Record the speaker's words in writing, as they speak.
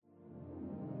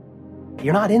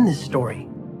You're not in this story.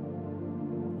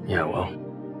 Yeah, well,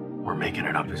 we're making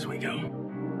it up as we go.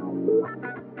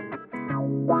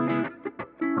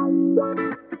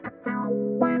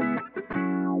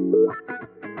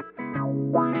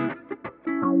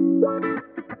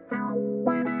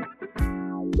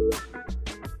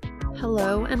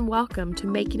 Hello and welcome to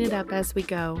Making It Up As We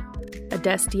Go, a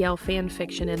Destiel fan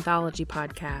fiction anthology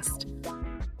podcast.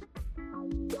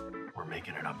 We're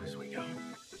making it up as we go.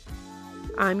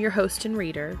 I'm your host and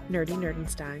reader, Nerdy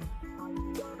Nerdenstein.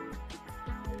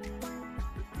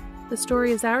 The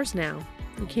story is ours now.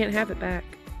 You can't have it back.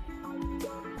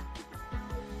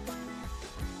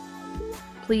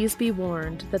 Please be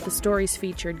warned that the stories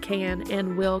featured can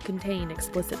and will contain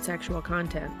explicit sexual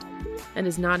content and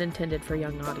is not intended for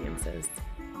young audiences.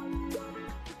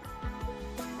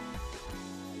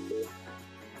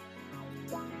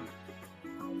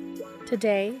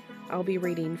 Today, I'll be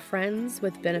reading Friends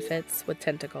with Benefits with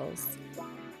Tentacles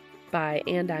by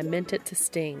And I Meant It to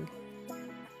Sting.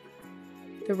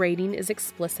 The rating is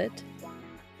explicit.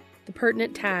 The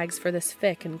pertinent tags for this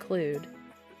fic include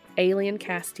Alien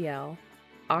Castiel,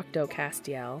 Octo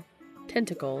Castiel,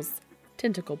 Tentacles,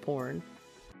 Tentacle Porn,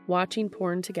 Watching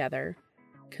Porn Together,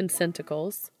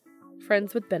 Consentacles,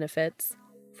 Friends with Benefits,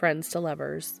 Friends to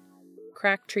Lovers,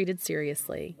 Crack Treated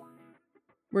Seriously,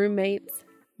 Roommates,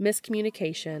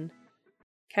 Miscommunication,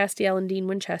 Castiel and Dean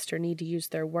Winchester need to use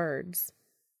their words,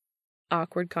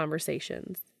 Awkward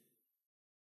Conversations.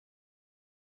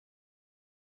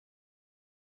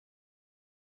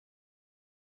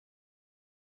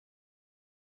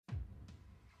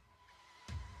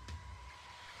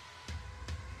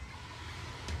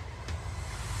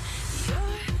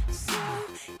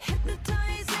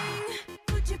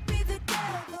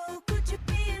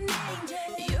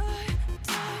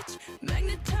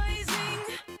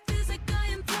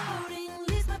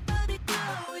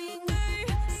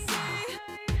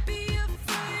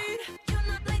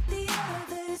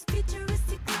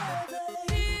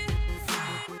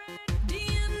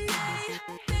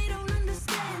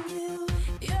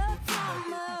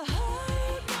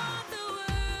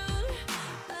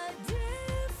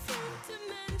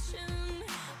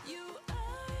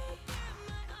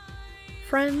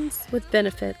 Friends with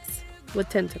Benefits with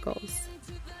Tentacles.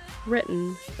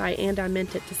 Written by And I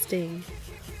Meant It to Sting.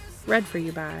 Read for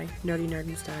you by Nerdy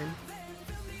Nerdenstein.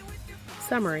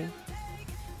 Summary.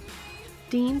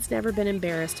 Dean's never been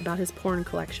embarrassed about his porn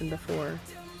collection before.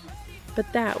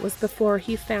 But that was before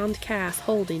he found Cass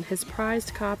holding his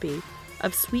prized copy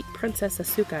of Sweet Princess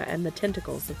Asuka and the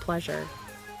Tentacles of Pleasure.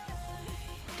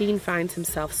 Dean finds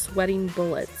himself sweating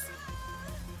bullets.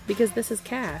 Because this is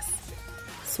Cass.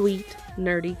 Sweet,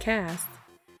 nerdy Cass.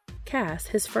 Cass,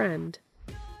 his friend.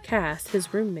 Cass,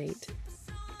 his roommate.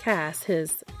 Cass,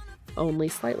 his only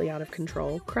slightly out of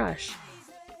control crush.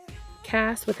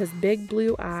 Cass with his big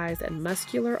blue eyes and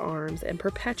muscular arms and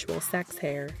perpetual sex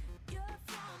hair.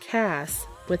 Cass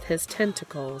with his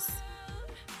tentacles.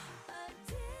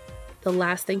 The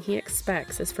last thing he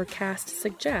expects is for Cass to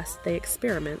suggest they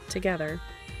experiment together.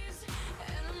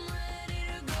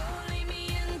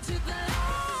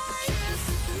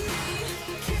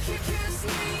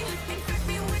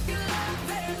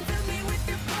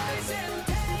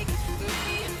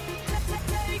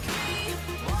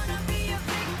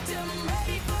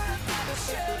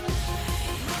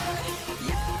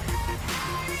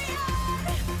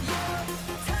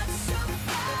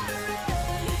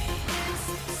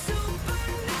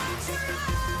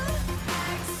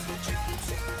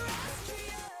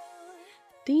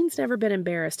 Dean's never been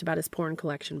embarrassed about his porn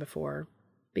collection before.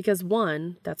 Because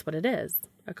one, that's what it is,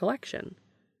 a collection.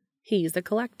 He's a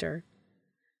collector.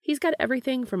 He's got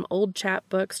everything from old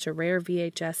chapbooks to rare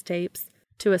VHS tapes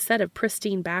to a set of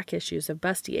pristine back issues of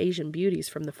busty Asian beauties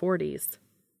from the 40s.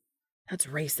 That's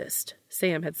racist,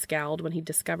 Sam had scowled when he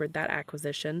discovered that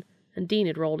acquisition, and Dean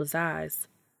had rolled his eyes.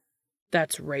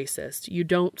 That's racist, you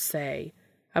don't say.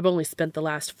 I've only spent the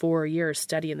last 4 years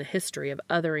studying the history of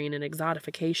othering and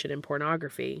exotification in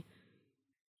pornography.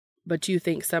 But you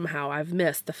think somehow I've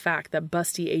missed the fact that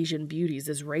busty Asian beauties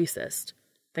is racist.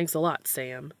 Thanks a lot,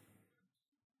 Sam.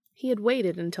 He had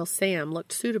waited until Sam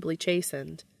looked suitably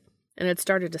chastened, and had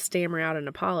started to stammer out an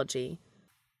apology,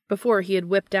 before he had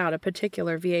whipped out a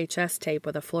particular VHS tape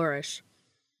with a flourish.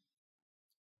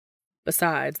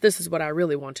 Besides, this is what I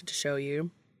really wanted to show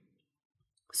you.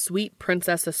 Sweet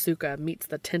Princess Asuka meets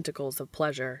the Tentacles of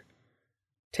Pleasure.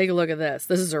 Take a look at this.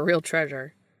 This is a real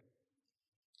treasure.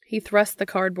 He thrust the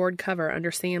cardboard cover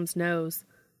under Sam's nose,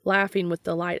 laughing with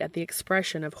delight at the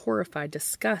expression of horrified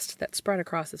disgust that spread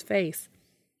across his face.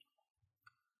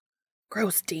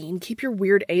 Gross, Dean. Keep your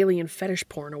weird alien fetish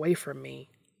porn away from me.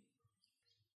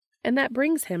 And that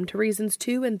brings him to reasons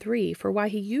 2 and 3 for why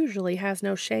he usually has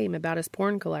no shame about his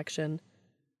porn collection.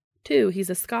 2, he's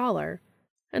a scholar,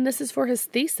 and this is for his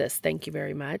thesis, thank you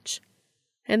very much.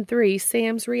 And 3,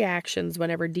 Sam's reactions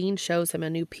whenever Dean shows him a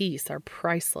new piece are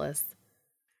priceless.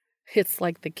 It's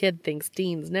like the kid thinks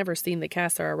Dean's never seen the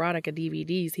Casa Erotica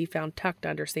DVDs he found tucked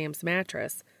under Sam's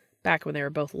mattress, back when they were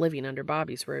both living under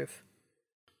Bobby's roof.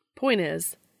 Point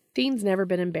is, Dean's never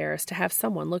been embarrassed to have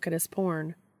someone look at his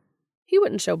porn. He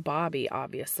wouldn't show Bobby,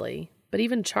 obviously, but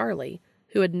even Charlie,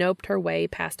 who had noped her way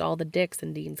past all the dicks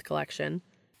in Dean's collection,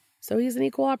 so he's an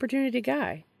equal opportunity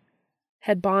guy,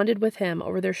 had bonded with him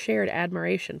over their shared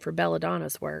admiration for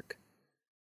Belladonna's work.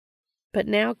 But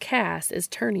now Cass is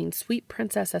turning sweet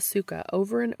Princess Asuka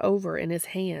over and over in his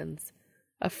hands,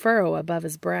 a furrow above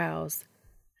his brows,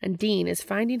 and Dean is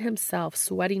finding himself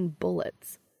sweating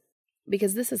bullets.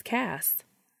 Because this is Cass.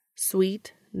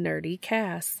 Sweet, nerdy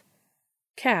Cass.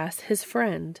 Cass, his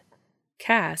friend.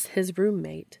 Cass, his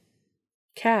roommate.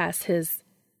 Cass, his,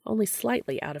 only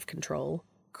slightly out of control,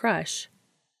 crush.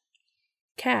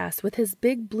 Cass, with his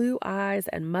big blue eyes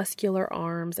and muscular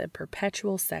arms and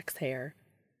perpetual sex hair.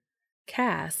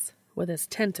 Cass, with his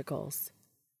tentacles.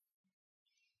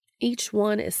 Each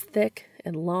one is thick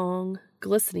and long,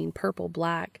 glistening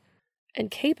purple-black, and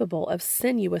capable of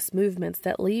sinuous movements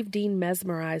that leave Dean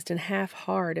mesmerized and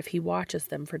half-hard if he watches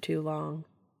them for too long.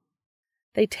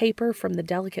 They taper from the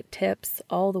delicate tips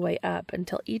all the way up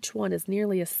until each one is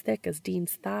nearly as thick as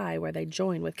Dean's thigh where they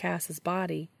join with Cass's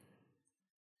body.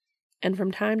 And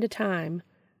from time to time,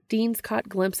 Dean's caught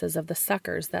glimpses of the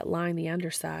suckers that line the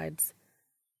undersides.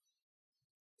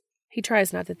 He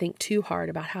tries not to think too hard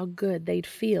about how good they'd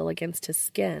feel against his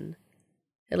skin,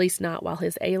 at least not while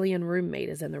his alien roommate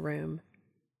is in the room.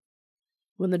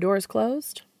 When the door is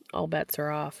closed, all bets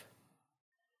are off.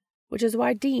 Which is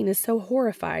why Dean is so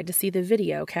horrified to see the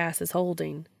video Cass is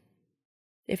holding.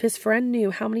 If his friend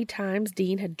knew how many times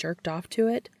Dean had jerked off to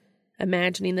it,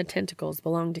 imagining the tentacles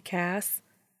belonged to Cass,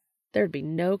 there'd be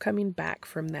no coming back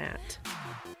from that.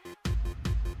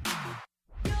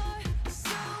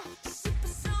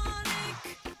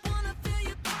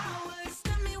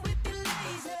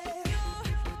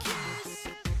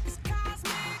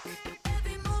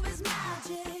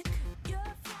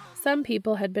 Some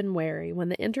people had been wary when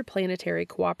the Interplanetary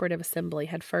Cooperative Assembly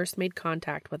had first made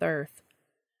contact with Earth.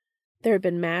 There had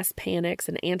been mass panics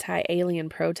and anti-alien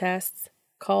protests,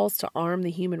 calls to arm the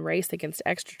human race against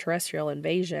extraterrestrial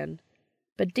invasion,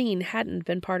 but Dean hadn't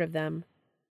been part of them.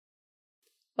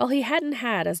 While he hadn't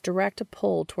had as direct a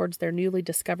pull towards their newly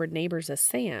discovered neighbors as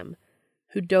Sam,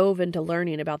 who dove into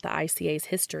learning about the ICA's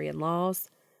history and laws,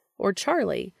 or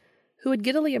Charlie, who had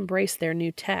giddily embraced their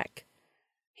new tech,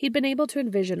 he'd been able to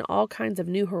envision all kinds of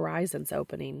new horizons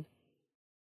opening.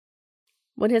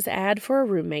 When his ad for a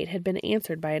roommate had been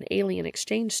answered by an alien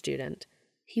exchange student,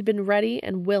 he'd been ready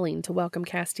and willing to welcome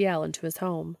Castiel into his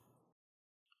home.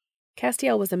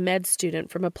 Castiel was a med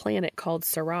student from a planet called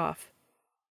Seraph.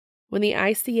 When the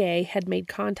ICA had made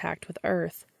contact with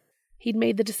Earth, he'd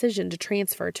made the decision to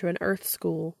transfer to an Earth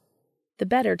school, the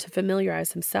better to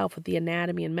familiarize himself with the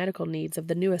anatomy and medical needs of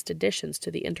the newest additions to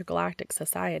the Intergalactic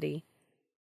Society.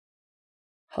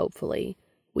 Hopefully,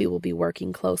 we will be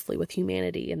working closely with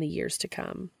humanity in the years to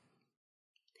come,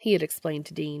 he had explained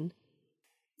to Dean.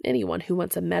 Anyone who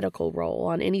wants a medical role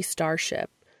on any starship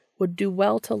would do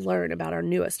well to learn about our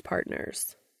newest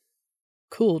partners.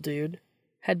 Cool, dude,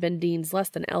 had been Dean's less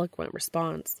than eloquent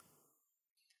response.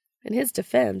 In his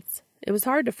defense, it was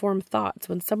hard to form thoughts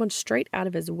when someone straight out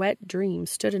of his wet dream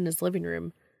stood in his living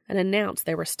room and announced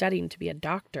they were studying to be a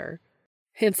doctor.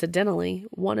 Incidentally,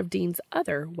 one of Dean's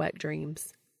other wet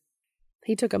dreams.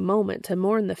 He took a moment to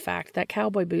mourn the fact that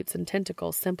cowboy boots and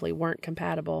tentacles simply weren't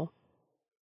compatible.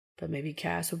 But maybe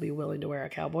Cass would be willing to wear a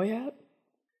cowboy hat?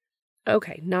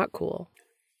 Okay, not cool.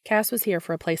 Cass was here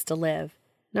for a place to live,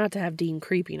 not to have Dean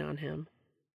creeping on him.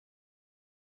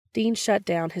 Dean shut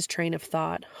down his train of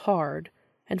thought hard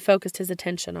and focused his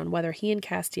attention on whether he and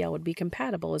Castiel would be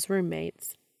compatible as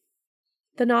roommates.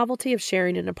 The novelty of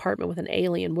sharing an apartment with an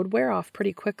alien would wear off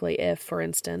pretty quickly if, for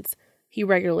instance, he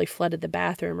regularly flooded the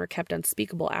bathroom or kept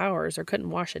unspeakable hours or couldn't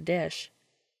wash a dish.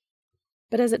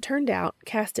 But as it turned out,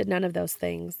 Cass did none of those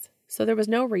things, so there was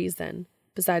no reason,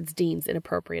 besides Dean's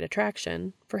inappropriate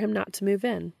attraction, for him not to move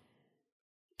in.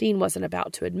 Dean wasn't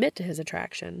about to admit to his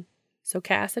attraction, so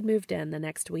Cass had moved in the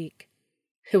next week.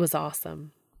 It was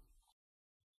awesome.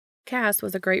 Cass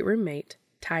was a great roommate,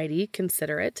 tidy,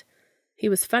 considerate. He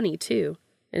was funny, too,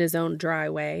 in his own dry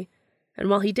way, and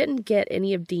while he didn't get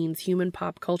any of Dean's human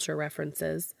pop culture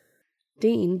references,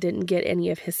 Dean didn't get any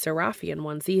of his Seraphian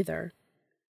ones either.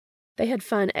 They had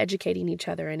fun educating each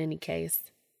other in any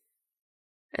case.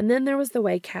 And then there was the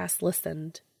way Cass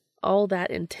listened, all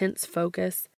that intense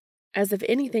focus, as if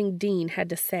anything Dean had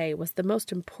to say was the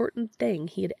most important thing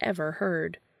he had ever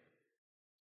heard.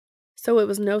 So it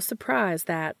was no surprise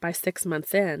that, by 6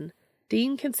 months in,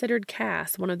 Dean considered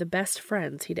Cass one of the best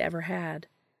friends he'd ever had.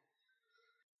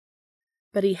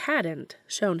 But he hadn't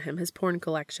shown him his porn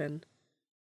collection.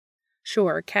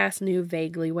 Sure, Cass knew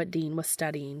vaguely what Dean was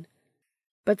studying,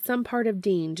 but some part of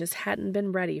Dean just hadn't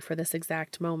been ready for this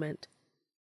exact moment.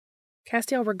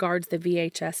 Castiel regards the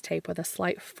VHS tape with a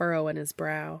slight furrow in his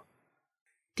brow.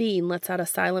 Dean lets out a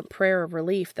silent prayer of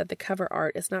relief that the cover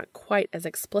art is not quite as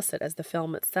explicit as the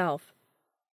film itself,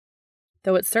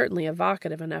 though it's certainly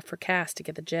evocative enough for Cass to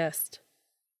get the gist.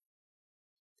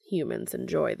 Humans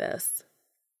enjoy this.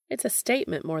 It's a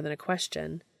statement more than a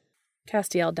question.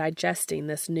 Castiel digesting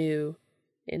this new,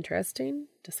 interesting,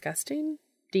 disgusting,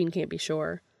 Dean can't be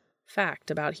sure, fact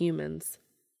about humans.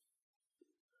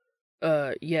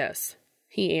 Yes,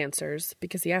 he answers,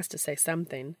 because he has to say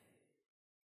something.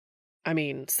 I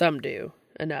mean, some do.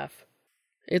 Enough.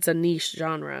 It's a niche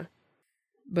genre,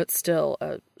 but still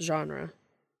a genre.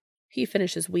 He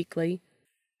finishes weakly,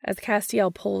 as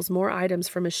Castiel pulls more items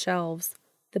from his shelves,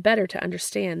 the better to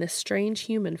understand this strange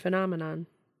human phenomenon.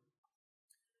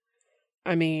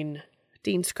 I mean,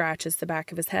 Dean scratches the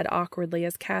back of his head awkwardly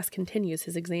as Cass continues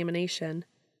his examination.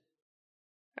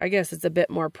 I guess it's a bit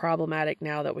more problematic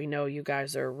now that we know you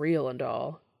guys are real and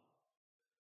all.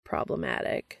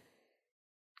 Problematic.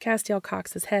 Castiel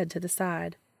cocks his head to the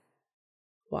side.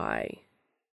 Why?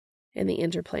 In the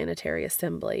interplanetary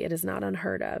assembly, it is not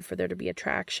unheard of for there to be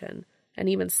attraction and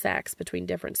even sex between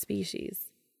different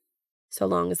species. So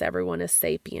long as everyone is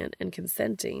sapient and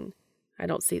consenting, I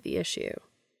don't see the issue.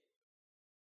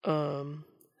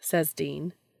 Says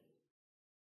Dean.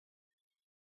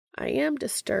 I am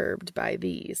disturbed by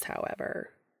these, however.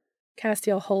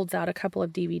 Castiel holds out a couple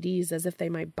of DVDs as if they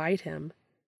might bite him.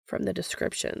 From the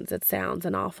descriptions, it sounds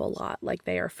an awful lot like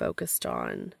they are focused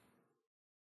on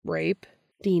rape,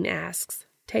 Dean asks,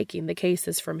 taking the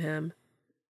cases from him.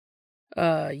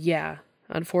 Yeah,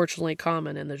 unfortunately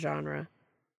common in the genre.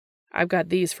 I've got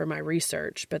these for my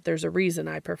research, but there's a reason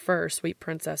I prefer Sweet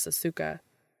Princess Asuka.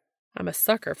 I'm a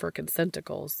sucker for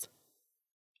Tentacles.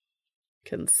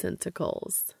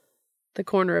 Tentacles. The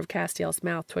corner of Castiel's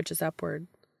mouth twitches upward.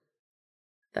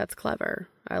 That's clever.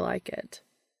 I like it.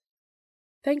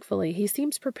 Thankfully, he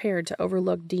seems prepared to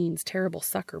overlook Dean's terrible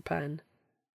sucker pun.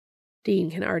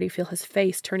 Dean can already feel his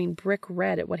face turning brick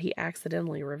red at what he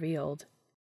accidentally revealed.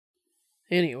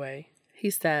 Anyway, he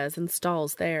says and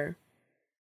stalls there.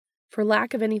 For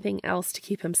lack of anything else to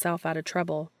keep himself out of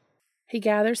trouble, he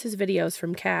gathers his videos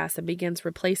from Cass and begins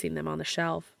replacing them on the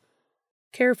shelf,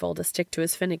 careful to stick to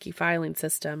his finicky filing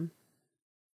system.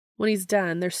 When he's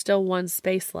done, there's still one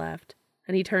space left,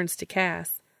 and he turns to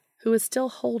Cass, who is still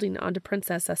holding onto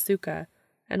Princess Asuka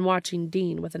and watching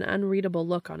Dean with an unreadable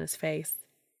look on his face.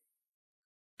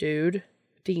 Dude,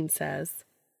 Dean says.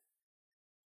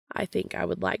 I think I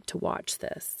would like to watch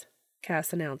this,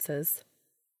 Cass announces.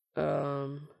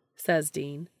 Says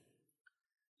Dean.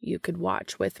 You could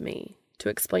watch with me to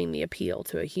explain the appeal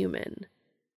to a human.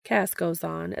 Cass goes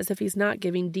on as if he's not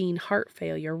giving Dean heart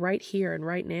failure right here and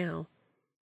right now.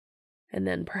 And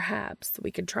then perhaps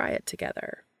we could try it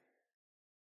together.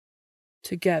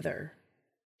 Together,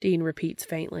 Dean repeats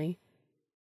faintly.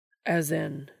 As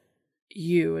in,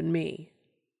 you and me.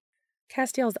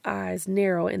 Castiel's eyes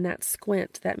narrow in that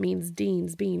squint that means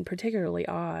Dean's being particularly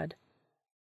odd.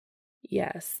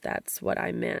 Yes, that's what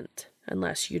I meant,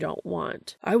 unless you don't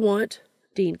want. I want,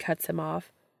 Dean cuts him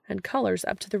off, and colors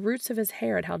up to the roots of his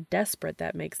hair at how desperate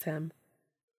that makes him.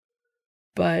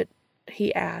 But,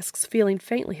 he asks, feeling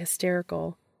faintly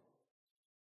hysterical,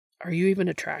 are you even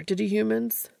attracted to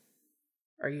humans?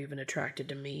 Are you even attracted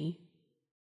to me?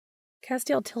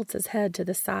 Castiel tilts his head to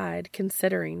the side,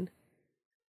 considering.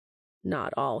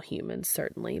 Not all humans,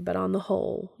 certainly, but on the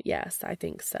whole, yes, I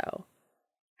think so.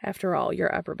 After all,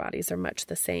 your upper bodies are much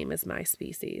the same as my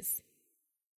species.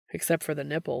 Except for the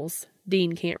nipples,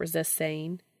 Dean can't resist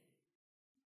saying.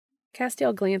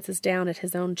 Castiel glances down at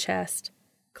his own chest,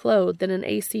 clothed in an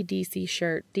AC/DC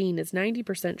shirt Dean is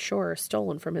 90% sure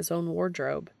stolen from his own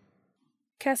wardrobe.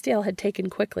 Castiel had taken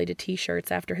quickly to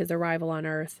T-shirts after his arrival on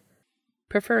Earth,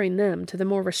 preferring them to the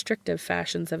more restrictive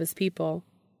fashions of his people.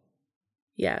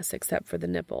 Yes, except for the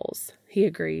nipples, he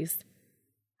agrees.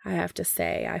 I have to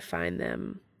say I find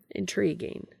them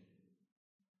intriguing.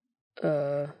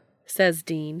 Says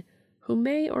Dean, who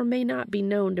may or may not be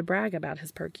known to brag about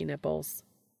his perky nipples.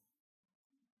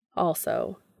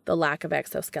 Also, the lack of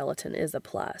exoskeleton is a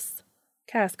plus.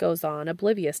 Cass goes on,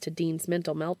 oblivious to Dean's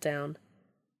mental meltdown.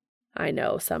 I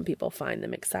know some people find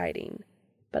them exciting,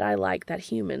 but I like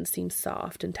that humans seem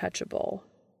soft and touchable.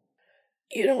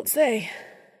 You don't say,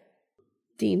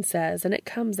 Dean says, and it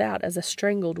comes out as a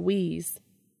strangled wheeze.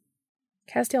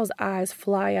 Castiel's eyes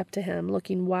fly up to him,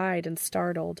 looking wide and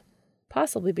startled,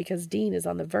 possibly because Dean is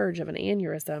on the verge of an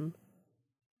aneurysm.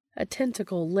 A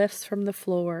tentacle lifts from the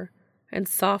floor and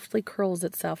softly curls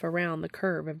itself around the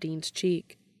curve of Dean's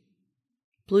cheek.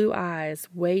 Blue eyes,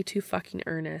 way too fucking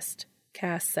earnest,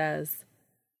 Cass says.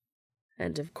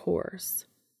 And of course,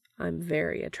 I'm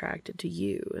very attracted to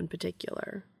you in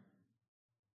particular.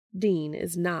 Dean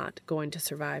is not going to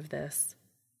survive this.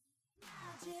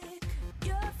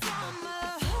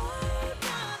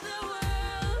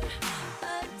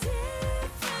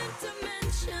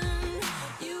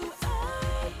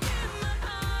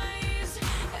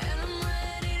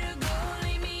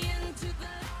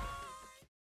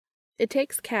 It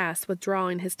takes Cass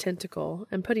withdrawing his tentacle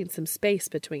and putting some space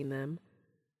between them.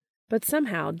 But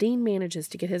somehow Dean manages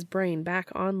to get his brain back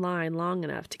online long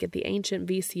enough to get the ancient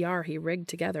VCR he rigged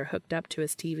together hooked up to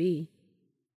his TV.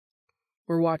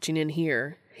 We're watching in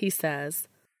here, he says.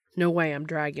 No way I'm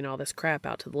dragging all this crap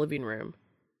out to the living room.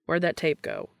 Where'd that tape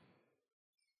go?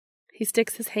 He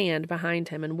sticks his hand behind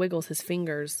him and wiggles his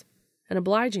fingers, and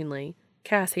obligingly,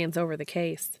 Cass hands over the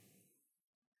case.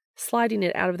 Sliding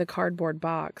it out of the cardboard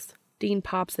box, Dean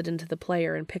pops it into the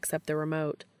player and picks up the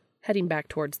remote, heading back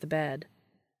towards the bed.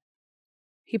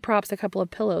 He props a couple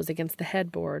of pillows against the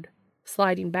headboard,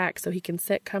 sliding back so he can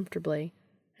sit comfortably,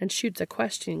 and shoots a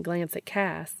questioning glance at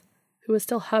Cass, who is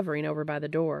still hovering over by the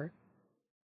door.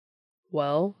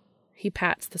 Well, he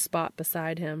pats the spot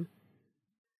beside him.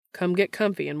 Come get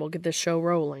comfy and we'll get this show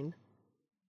rolling.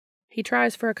 He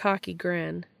tries for a cocky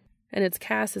grin, and it's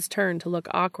Cass's turn to look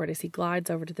awkward as he glides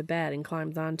over to the bed and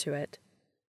climbs onto it.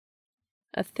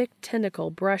 A thick tentacle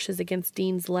brushes against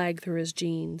Dean's leg through his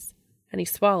jeans, and he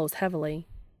swallows heavily.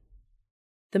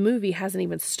 The movie hasn't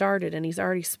even started, and he's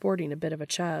already sporting a bit of a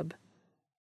chub.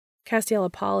 Castiel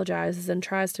apologizes and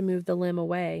tries to move the limb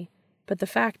away, but the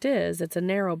fact is it's a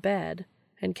narrow bed,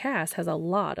 and Cass has a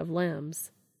lot of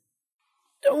limbs.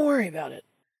 Don't worry about it,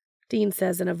 Dean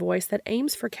says in a voice that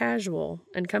aims for casual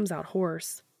and comes out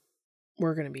hoarse.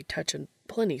 We're going to be touching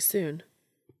plenty soon.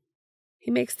 He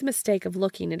makes the mistake of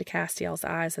looking into Castiel's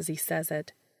eyes as he says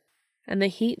it, and the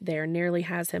heat there nearly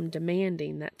has him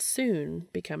demanding that soon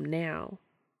become now.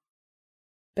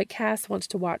 But Cass wants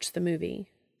to watch the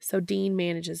movie, so Dean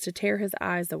manages to tear his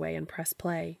eyes away and press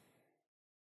play.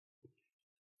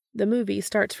 The movie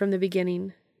starts from the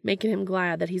beginning, making him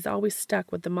glad that he's always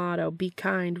stuck with the motto, "Be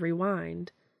kind,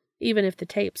 rewind," even if the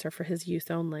tapes are for his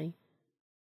use only.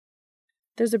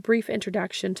 There's a brief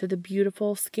introduction to the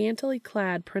beautiful, scantily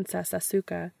clad Princess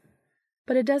Asuka,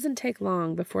 but it doesn't take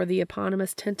long before the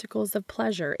eponymous tentacles of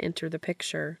pleasure enter the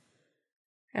picture.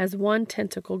 As one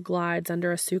tentacle glides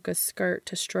under Asuka's skirt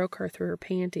to stroke her through her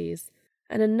panties,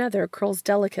 and another curls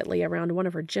delicately around one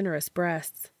of her generous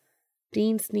breasts,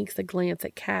 Dean sneaks a glance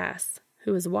at Cass,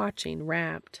 who is watching,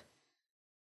 rapt.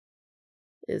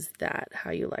 "Is that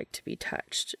how you like to be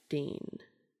touched, Dean?"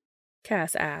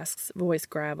 Cass asks, voice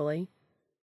gravelly.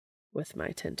 "With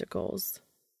my tentacles,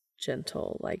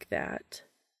 gentle like that?"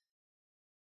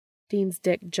 Dean's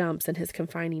dick jumps in his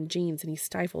confining jeans and he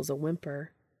stifles a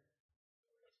whimper.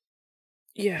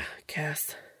 "Yeah,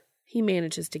 Cass," he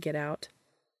manages to get out.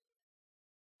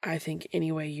 "I think any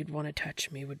way you'd want to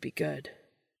touch me would be good."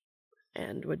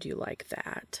 "And would you like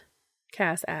that?"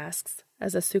 Cass asks,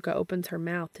 as Asuka opens her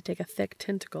mouth to take a thick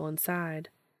tentacle inside.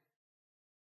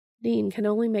 Dean can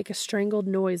only make a strangled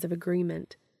noise of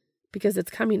agreement, because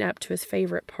it's coming up to his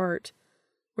favorite part,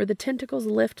 where the tentacles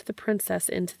lift the princess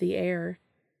into the air.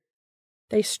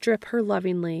 They strip her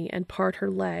lovingly and part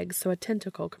her legs so a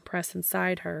tentacle can press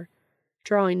inside her,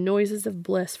 drawing noises of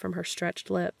bliss from her stretched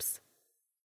lips.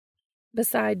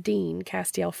 Beside Dean,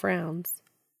 Castiel frowns.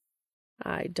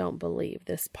 "I don't believe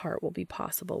this part will be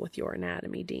possible with your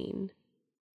anatomy, Dean."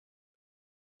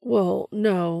 "Well,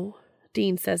 no,"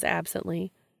 Dean says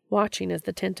absently, watching as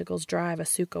the tentacles drive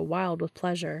Asuka wild with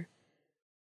pleasure.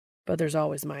 "But there's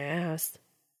always my ass."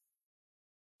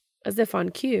 As if on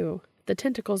cue, the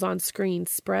tentacles on screen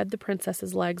spread the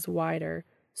princess's legs wider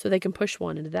so they can push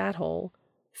one into that hole,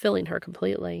 filling her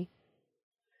completely.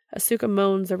 Asuka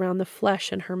moans around the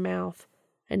flesh in her mouth,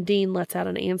 and Dean lets out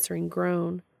an answering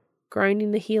groan,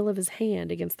 grinding the heel of his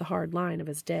hand against the hard line of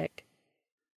his dick.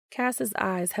 Cass's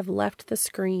eyes have left the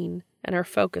screen and are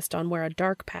focused on where a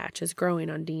dark patch is growing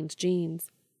on Dean's jeans,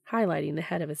 highlighting the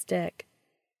head of his dick.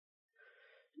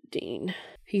 "Dean,"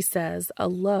 he says, a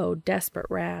low, desperate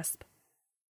rasp.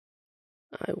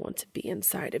 "I want to be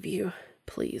inside of you.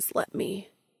 Please let me."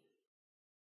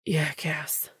 Yeah,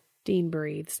 Cass. Dean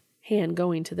breathes, hand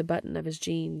going to the button of his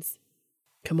jeans.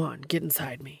 Come on, get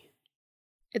inside me.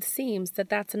 It seems that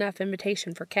that's enough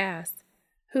invitation for Cass,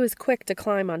 who is quick to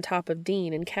climb on top of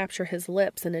Dean and capture his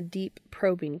lips in a deep,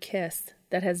 probing kiss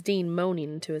that has Dean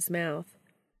moaning into his mouth.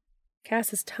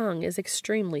 Cass's tongue is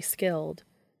extremely skilled,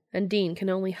 and Dean can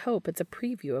only hope it's a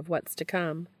preview of what's to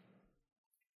come.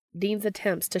 Dean's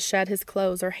attempts to shed his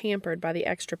clothes are hampered by the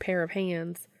extra pair of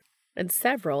hands, and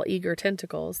several eager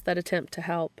tentacles that attempt to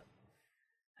help.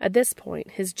 At this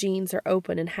point, his jeans are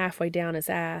open and halfway down his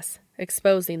ass,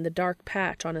 exposing the dark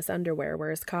patch on his underwear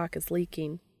where his cock is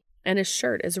leaking, and his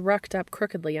shirt is rucked up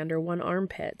crookedly under one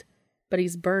armpit, but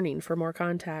he's burning for more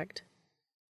contact.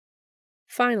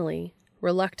 Finally,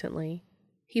 reluctantly,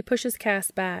 he pushes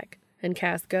Cass back, and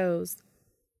Cass goes,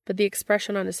 but the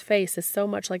expression on his face is so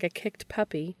much like a kicked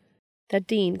puppy that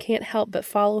Dean can't help but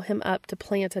follow him up to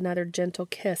plant another gentle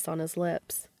kiss on his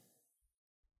lips.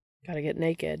 Gotta get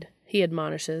naked, he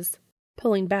admonishes,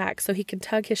 pulling back so he can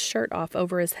tug his shirt off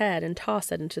over his head and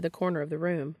toss it into the corner of the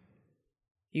room.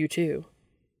 You too.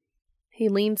 He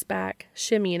leans back,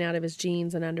 shimmying out of his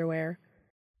jeans and underwear,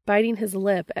 biting his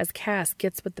lip as Cass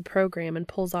gets with the program and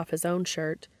pulls off his own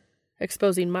shirt,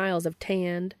 exposing miles of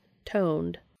tanned,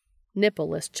 toned,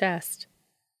 nippleless chest.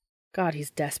 God,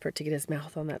 he's desperate to get his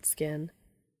mouth on that skin.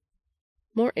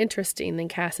 More interesting than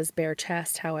Cass's bare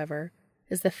chest, however,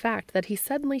 is the fact that he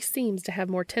suddenly seems to have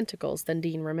more tentacles than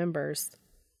Dean remembers.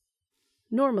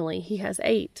 Normally, he has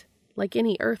 8, like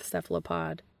any Earth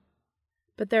cephalopod.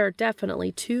 But there are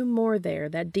definitely 2 more there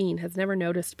that Dean has never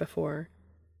noticed before.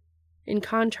 In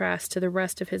contrast to the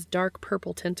rest of his dark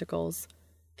purple tentacles,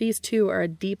 these 2 are a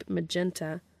deep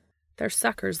magenta, their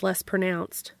suckers less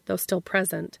pronounced, though still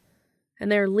present,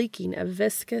 and they are leaking a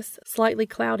viscous, slightly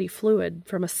cloudy fluid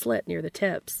from a slit near the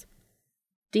tips.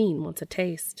 Dean wants a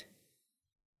taste.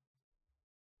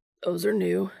 Those are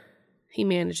new, he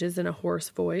manages in a hoarse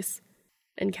voice,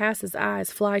 and Cass's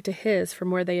eyes fly to his from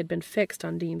where they had been fixed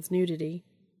on Dean's nudity.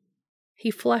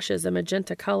 He flushes a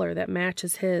magenta color that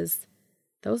matches his.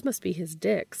 Those must be his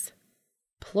dicks.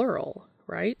 Plural,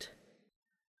 right?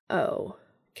 Oh,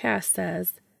 Cass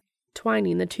says,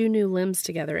 twining the 2 new limbs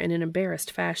together in an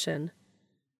embarrassed fashion.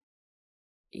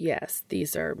 Yes,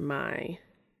 these are my...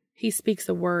 He speaks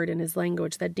a word in his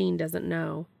language that Dean doesn't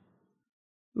know.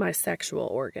 My sexual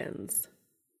organs.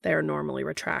 They are normally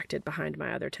retracted behind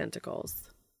my other tentacles.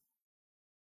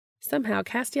 Somehow,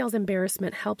 Castiel's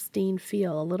embarrassment helps Dean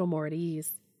feel a little more at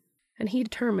ease, and he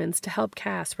determines to help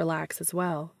Cass relax as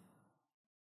well.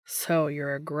 So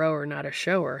you're a grower, not a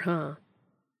shower, huh?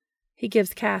 He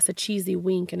gives Cass a cheesy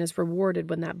wink and is rewarded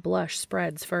when that blush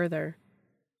spreads further.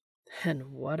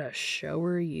 And what a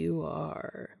shower you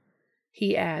are,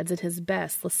 he adds in his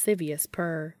best lascivious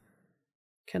purr.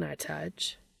 Can I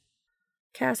touch?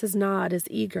 Cass's nod is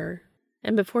eager,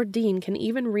 and before Dean can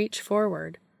even reach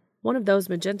forward, one of those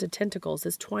magenta tentacles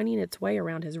is twining its way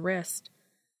around his wrist,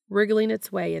 wriggling its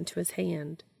way into his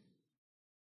hand.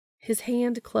 His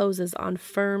hand closes on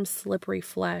firm, slippery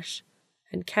flesh,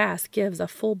 and Cass gives a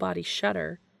full-body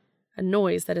shudder, a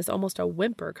noise that is almost a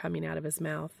whimper coming out of his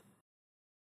mouth.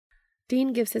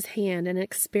 Dean gives his hand an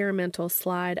experimental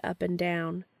slide up and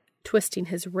down, twisting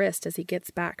his wrist as he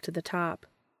gets back to the top.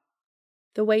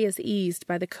 The way is eased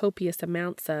by the copious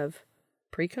amounts of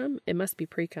precum? It must be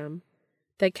precum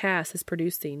that Cass is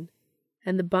producing,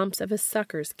 and the bumps of his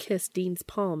suckers kiss Dean's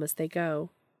palm as they go.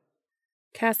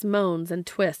 Cass moans and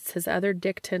twists his other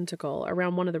dick tentacle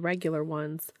around one of the regular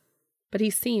ones, but he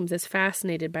seems as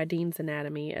fascinated by Dean's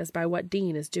anatomy as by what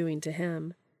Dean is doing to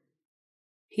him.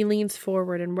 He leans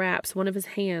forward and wraps one of his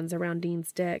hands around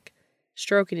Dean's dick,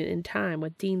 stroking it in time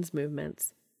with Dean's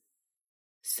movements.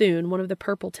 Soon, one of the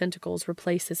purple tentacles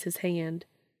replaces his hand,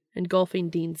 engulfing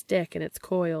Dean's dick in its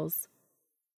coils.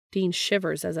 Dean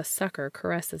shivers as a sucker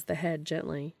caresses the head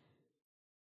gently.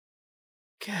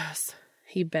 Cass,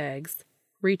 he begs,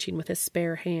 reaching with his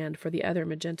spare hand for the other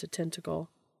magenta tentacle.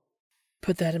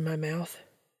 Put that in my mouth.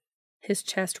 His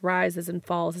chest rises and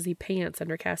falls as he pants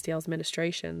under Castiel's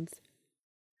ministrations.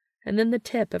 And then the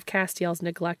tip of Castiel's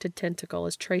neglected tentacle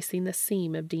is tracing the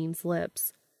seam of Dean's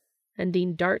lips, and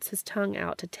Dean darts his tongue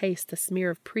out to taste the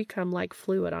smear of precum-like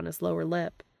fluid on his lower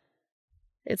lip.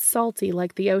 It's salty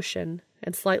like the ocean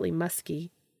and slightly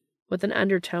musky, with an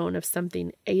undertone of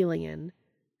something alien,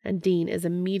 and Dean is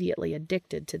immediately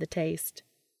addicted to the taste.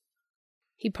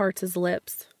 He parts his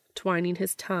lips, twining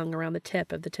his tongue around the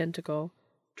tip of the tentacle,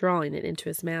 drawing it into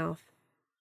his mouth.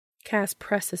 Cass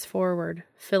presses forward,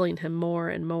 filling him more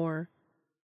and more.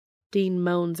 Dean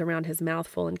moans around his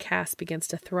mouthful and Cass begins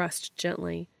to thrust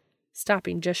gently,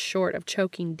 stopping just short of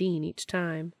choking Dean each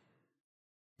time.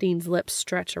 Dean's lips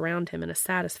stretch around him in a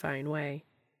satisfying way.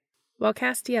 While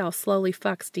Castiel slowly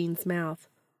fucks Dean's mouth,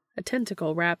 a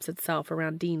tentacle wraps itself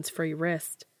around Dean's free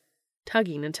wrist,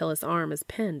 tugging until his arm is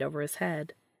pinned over his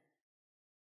head.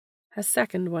 A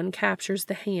second one captures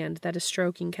the hand that is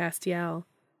stroking Castiel,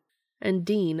 and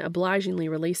Dean obligingly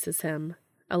releases him,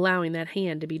 allowing that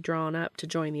hand to be drawn up to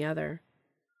join the other.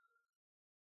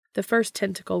 The first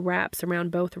tentacle wraps around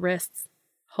both wrists,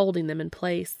 holding them in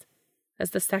place,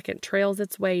 as the second trails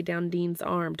its way down Dean's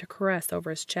arm to caress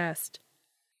over his chest.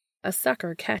 A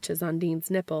sucker catches on Dean's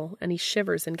nipple, and he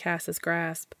shivers in Cass's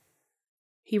grasp.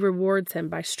 He rewards him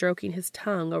by stroking his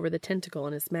tongue over the tentacle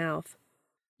in his mouth.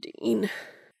 "Dean,"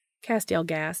 Castiel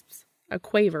gasps, a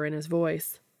quaver in his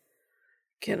voice.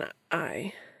 "Can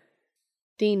I?"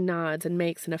 Dean nods and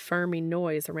makes an affirming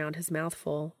noise around his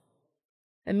mouthful.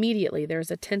 Immediately there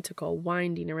is a tentacle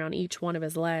winding around each one of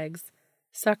his legs,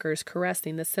 suckers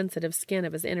caressing the sensitive skin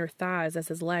of his inner thighs as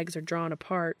his legs are drawn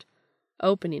apart,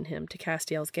 opening him to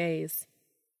Castiel's gaze.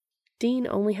 Dean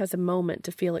only has a moment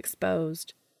to feel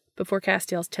exposed, before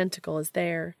Castiel's tentacle is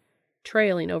there,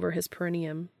 trailing over his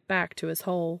perineum, back to his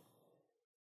hole.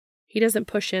 He doesn't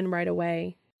push in right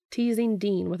away, teasing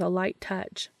Dean with a light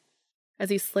touch, as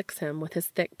he slicks him with his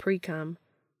thick pre-cum,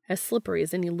 as slippery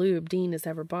as any lube Dean has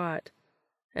ever bought,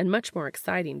 and much more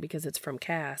exciting because it's from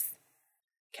Cass.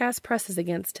 Cass presses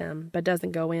against him, but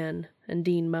doesn't go in, and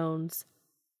Dean moans.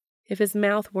 If his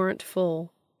mouth weren't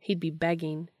full, he'd be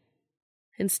begging.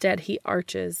 Instead, he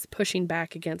arches, pushing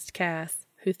back against Cass,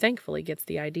 who thankfully gets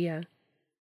the idea.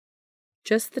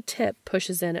 Just the tip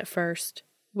pushes in at first,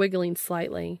 wiggling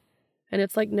slightly, and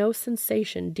it's like no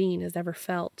sensation Dean has ever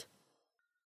felt.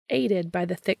 Aided by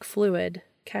the thick fluid,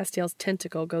 Castiel's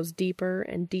tentacle goes deeper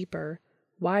and deeper,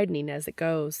 widening as it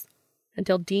goes,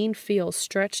 until Dean feels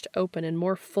stretched open and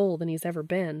more full than he's ever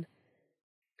been.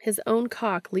 His own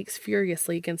cock leaks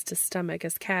furiously against his stomach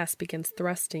as Cass begins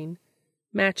thrusting,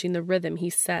 matching the rhythm he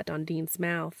set on Dean's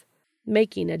mouth,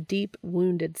 making a deep,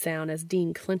 wounded sound as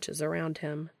Dean clenches around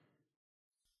him.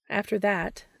 After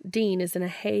that, Dean is in a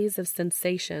haze of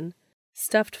sensation,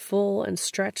 stuffed full and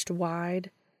stretched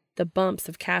wide, the bumps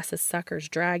of Cass's suckers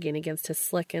dragging against his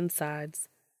slick insides,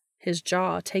 his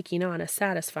jaw taking on a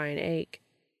satisfying ache.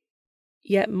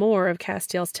 Yet more of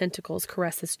Castiel's tentacles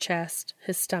caress his chest,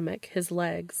 his stomach, his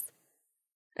legs.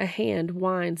 A hand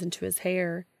winds into his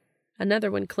hair, another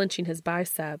one clenching his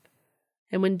bicep,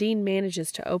 and when Dean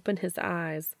manages to open his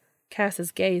eyes,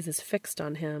 Cass's gaze is fixed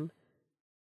on him.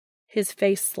 His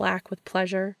face slack with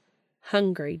pleasure,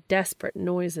 hungry, desperate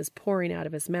noises pouring out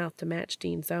of his mouth to match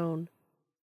Dean's own.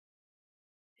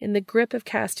 In the grip of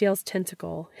Castiel's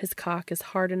tentacle, his cock is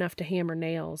hard enough to hammer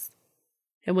nails,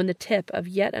 and when the tip of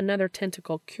yet another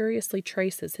tentacle curiously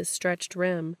traces his stretched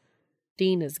rim,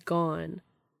 Dean is gone,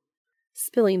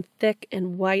 spilling thick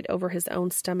and white over his own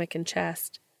stomach and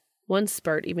chest, one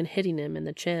spurt even hitting him in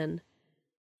the chin.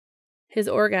 His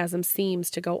orgasm seems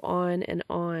to go on,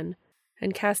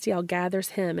 and Castiel gathers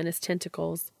him in his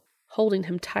tentacles, holding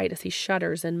him tight as he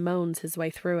shudders and moans his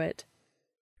way through it.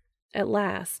 At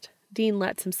last, Dean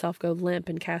lets himself go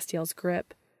limp in Castiel's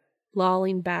grip,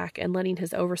 lolling back and letting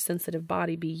his oversensitive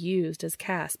body be used as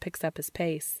Cass picks up his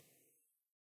pace.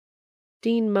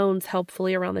 Dean moans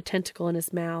helpfully around the tentacle in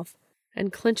his mouth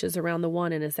and clenches around the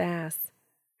one in his ass,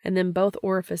 and then both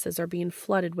orifices are being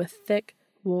flooded with thick,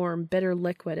 warm, bitter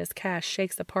liquid as Cass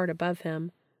shakes apart above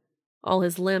him, all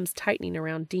his limbs tightening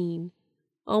around Dean,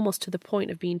 almost to the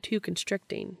point of being too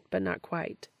constricting, but not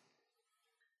quite.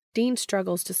 Dean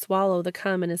struggles to swallow the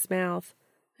cum in his mouth,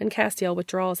 and Castiel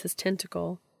withdraws his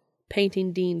tentacle,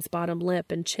 painting Dean's bottom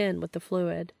lip and chin with the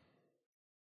fluid.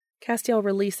 Castiel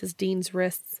releases Dean's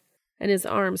wrists, and his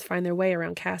arms find their way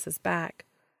around Cass's back,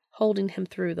 holding him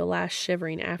through the last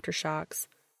shivering aftershocks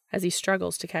as he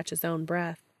struggles to catch his own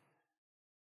breath.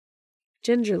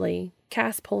 Gingerly,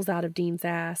 Cass pulls out of Dean's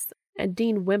ass, and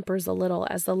Dean whimpers a little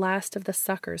as the last of the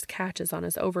suckers catches on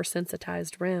his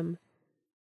oversensitized rim.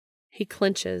 He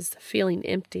clenches, feeling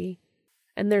empty,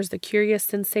 and there's the curious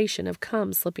sensation of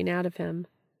cum slipping out of him.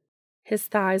 His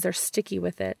thighs are sticky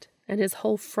with it, and his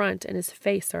whole front and his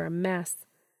face are a mess,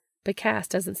 but Cass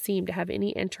doesn't seem to have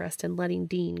any interest in letting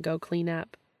Dean go clean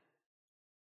up.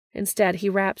 Instead, he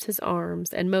wraps his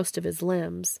arms and most of his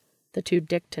limbs, the two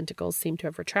dick tentacles seem to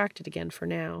have retracted again for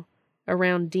now,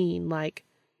 around Dean like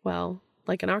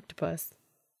an octopus.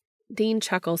 Dean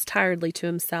chuckles tiredly to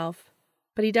himself,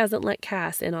 but he doesn't let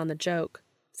Cass in on the joke,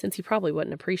 since he probably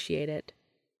wouldn't appreciate it.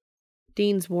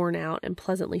 Dean's worn out and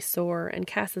pleasantly sore, and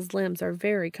Cass's limbs are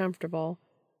very comfortable,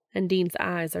 and Dean's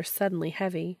eyes are suddenly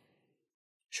heavy.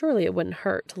 Surely it wouldn't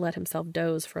hurt to let himself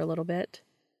doze for a little bit.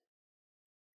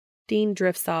 Dean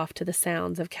drifts off to the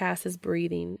sounds of Cass's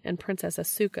breathing and Princess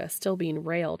Asuka still being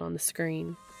railed on the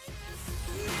screen.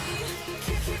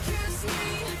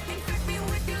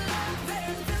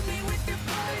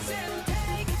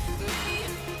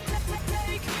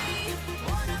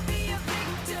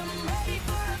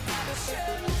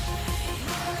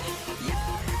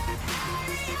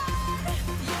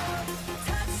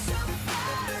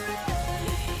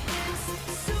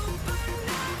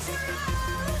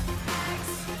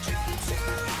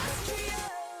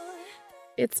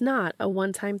 It's not a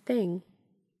one-time thing.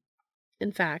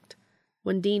 In fact,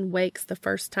 when Dean wakes the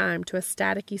first time to a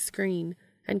staticky screen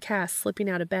and Cass slipping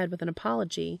out of bed with an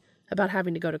apology about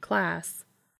having to go to class,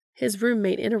 his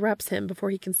roommate interrupts him before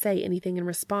he can say anything in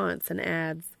response and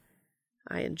adds,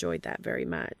 "I enjoyed that very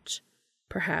much.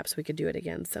 Perhaps we could do it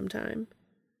again sometime."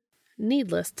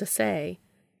 Needless to say,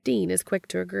 Dean is quick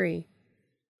to agree.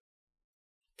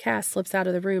 Cass slips out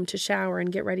of the room to shower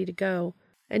and get ready to go,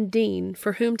 and Dean,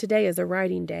 for whom today is a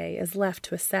writing day, is left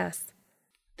to assess.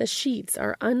 The sheets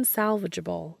are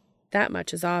unsalvageable, that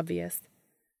much is obvious.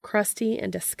 Crusty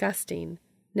and disgusting,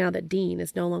 now that Dean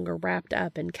is no longer wrapped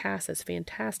up in Cass's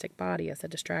fantastic body as a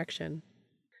distraction.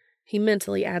 He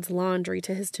mentally adds laundry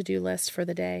to his to-do list for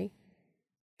the day.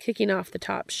 Kicking off the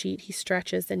top sheet, he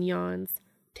stretches and yawns,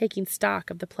 taking stock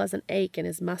of the pleasant ache in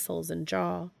his muscles and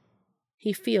jaw.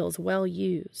 He feels well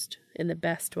used, in the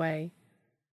best way.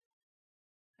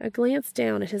 A glance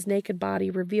down at his naked body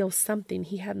reveals something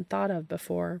he hadn't thought of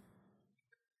before.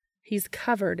 He's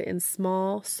covered in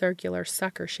small, circular,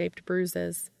 sucker-shaped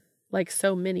bruises, like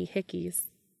so many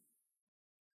hickeys.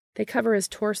 They cover his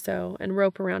torso and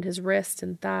rope around his wrists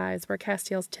and thighs where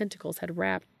Castiel's tentacles had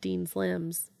wrapped Dean's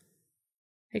limbs.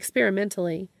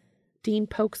 Experimentally, Dean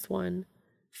pokes one,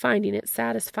 finding it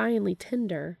satisfyingly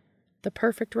tender, the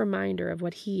perfect reminder of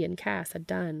what he and Cass had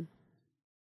done.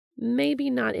 Maybe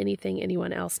not anything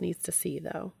anyone else needs to see,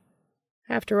 though.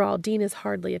 After all, Dean is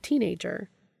hardly a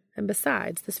teenager, and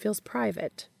besides, this feels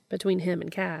private, between him and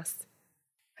Cass.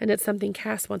 And it's something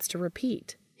Cass wants to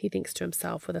repeat, he thinks to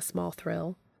himself with a small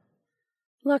thrill.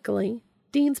 Luckily,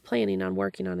 Dean's planning on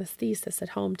working on his thesis at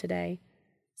home today,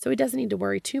 so he doesn't need to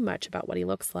worry too much about what he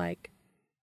looks like.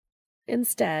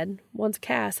 Instead, once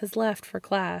Cass has left for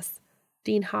class,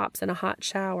 Dean hops in a hot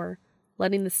shower,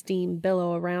 letting the steam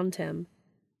billow around him,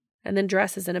 and then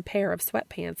dresses in a pair of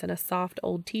sweatpants and a soft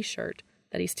old t-shirt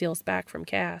that he steals back from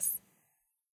Cass.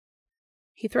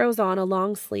 He throws on a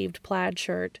long-sleeved plaid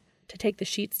shirt to take the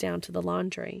sheets down to the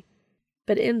laundry,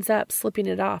 but ends up slipping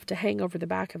it off to hang over the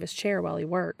back of his chair while he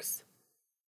works.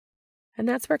 And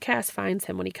that's where Cass finds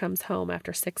him when he comes home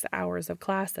after 6 hours of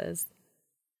classes.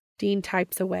 Dean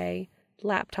types away,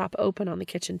 laptop open on the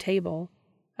kitchen table,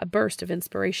 a burst of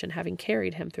inspiration having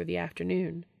carried him through the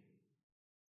afternoon.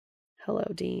 "Hello,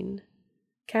 Dean."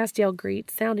 Castiel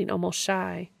greets, sounding almost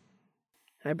shy.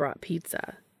 "I brought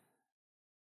pizza."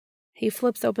 He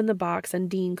flips open the box and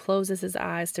Dean closes his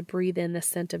eyes to breathe in the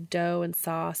scent of dough and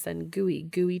sauce and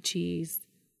gooey cheese.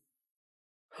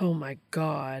 "Oh my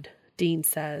God," Dean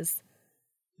says.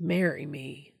 "Marry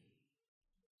me."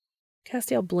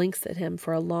 Castiel blinks at him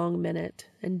for a long minute,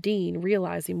 and Dean,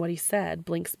 realizing what he said,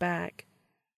 blinks back.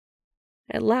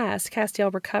 At last,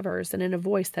 Castiel recovers and in a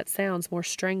voice that sounds more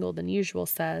strangled than usual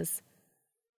says,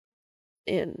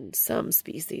 "In some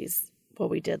species, what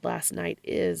we did last night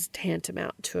is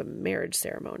tantamount to a marriage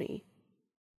ceremony."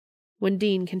 When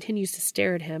Dean continues to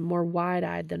stare at him, more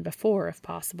wide-eyed than before, if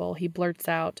possible, he blurts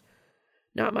out,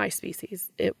 "Not my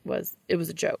species. It was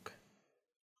a joke."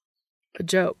 "A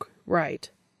joke, right."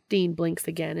 Dean blinks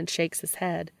again and shakes his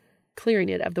head, clearing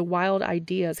it of the wild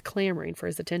ideas clamoring for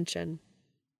his attention.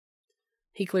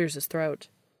 He clears his throat.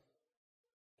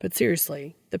 "But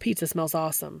seriously, the pizza smells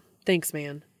awesome. Thanks,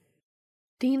 man."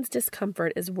 Dean's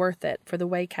discomfort is worth it for the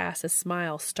way Cass's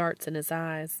smile starts in his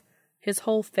eyes, his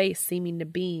whole face seeming to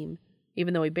beam,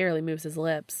 even though he barely moves his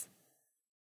lips.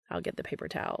 "I'll get the paper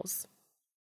towels."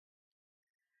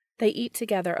 They eat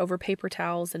together over paper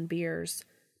towels and beers,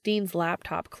 Dean's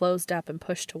laptop closed up and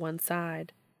pushed to one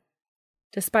side.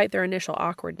 Despite their initial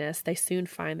awkwardness, they soon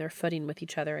find their footing with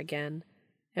each other again,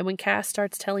 and when Cass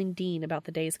starts telling Dean about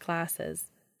the day's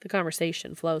classes, the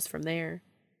conversation flows from there.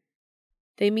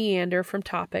 They meander from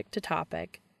topic to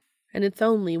topic, and it's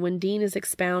only when Dean is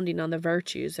expounding on the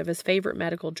virtues of his favorite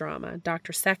medical drama,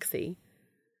 Dr. Sexy,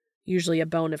 usually a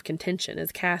bone of contention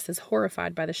as Cass is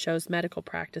horrified by the show's medical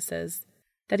practices,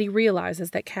 that he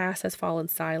realizes that Cass has fallen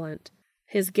silent,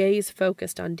 his gaze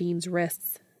focused on Dean's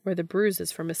wrists, where the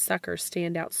bruises from his suckers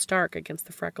stand out stark against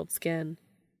the freckled skin.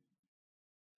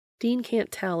 Dean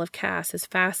can't tell if Cass is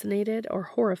fascinated or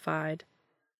horrified.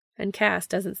 and Cass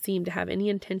doesn't seem to have any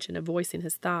intention of voicing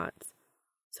his thoughts,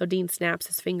 so Dean snaps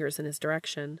his fingers in his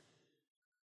direction.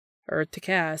 "Earth to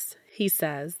Cass," he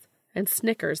says, and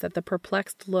snickers at the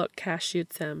perplexed look Cass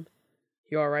shoots him.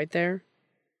 "You all right there?"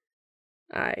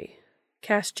 "Aye."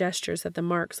 Cass gestures at the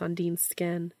marks on Dean's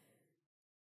skin.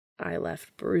 "I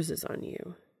left bruises on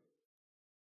you."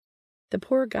 The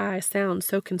poor guy sounds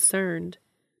so concerned,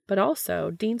 but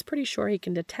also Dean's pretty sure he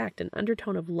can detect an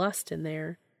undertone of lust in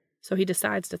there, so he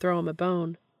decides to throw him a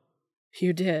bone.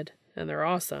 "You did, and they're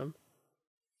awesome."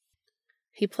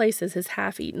 He places his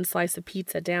half-eaten slice of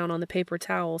pizza down on the paper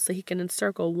towel so he can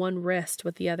encircle one wrist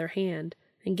with the other hand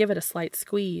and give it a slight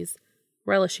squeeze,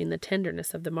 relishing the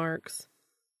tenderness of the marks.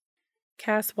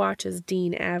 Cass watches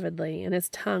Dean avidly, and his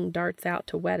tongue darts out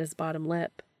to wet his bottom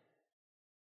lip.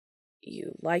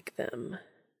 "You like them,"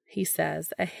 he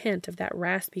says, a hint of that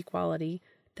raspy quality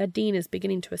that Dean is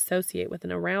beginning to associate with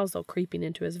an arousal creeping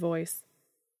into his voice.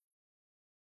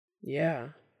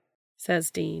 "Yeah,"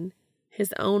 says Dean,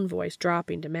 his own voice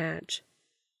dropping to match.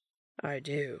 "I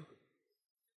do."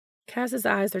 Cass's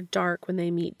eyes are dark when they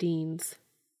meet Dean's.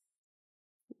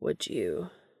 "Would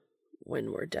you,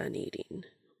 when we're done eating,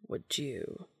 would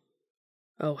you?"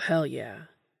 "Oh, hell yeah."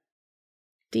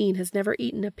 Dean has never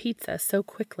eaten a pizza so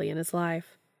quickly in his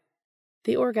life.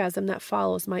 The orgasm that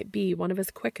follows might be one of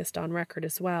his quickest on record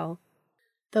as well,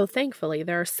 though thankfully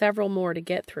there are several more to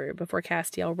get through before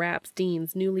Castiel wraps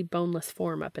Dean's newly boneless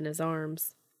form up in his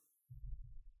arms.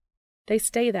 They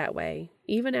stay that way,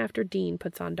 even after Dean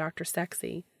puts on Dr.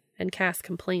 Sexy, and Cass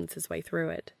complains his way through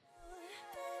it.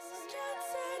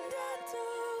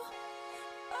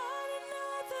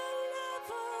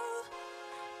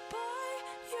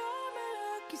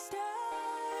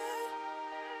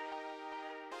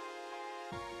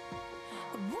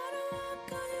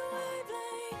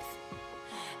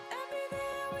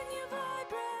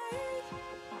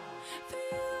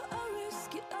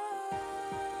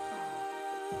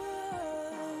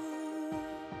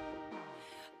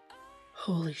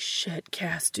 "Holy shit,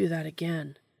 Cass, do that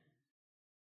again."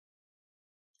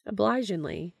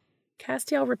 Obligingly,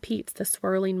 Castiel repeats the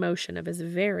swirling motion of his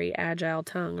very agile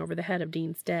tongue over the head of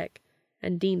Dean's dick,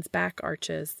 and Dean's back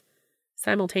arches,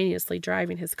 simultaneously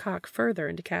driving his cock further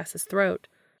into Cass's throat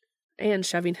and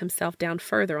shoving himself down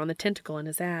further on the tentacle in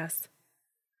his ass.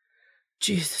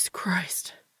 "Jesus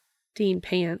Christ," Dean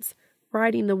pants,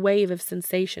 riding the wave of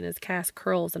sensation as Cass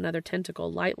curls another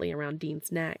tentacle lightly around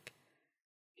Dean's neck.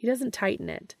 He doesn't tighten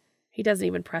it. He doesn't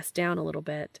even press down a little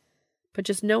bit. But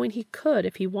just knowing he could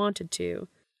if he wanted to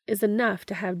is enough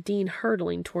to have Dean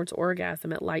hurtling towards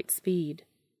orgasm at light speed.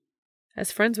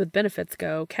 As friends with benefits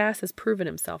go, Cass has proven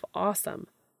himself awesome,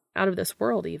 out of this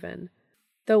world even,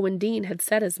 though when Dean had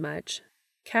said as much,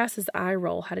 Cass's eye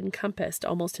roll had encompassed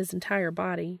almost his entire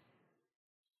body.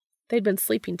 They'd been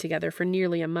sleeping together for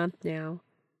nearly a month now.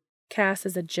 Cass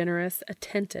is a generous,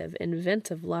 attentive,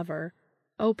 inventive lover,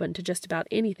 open to just about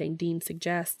anything Dean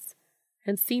suggests,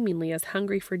 and seemingly as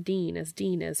hungry for Dean as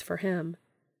Dean is for him.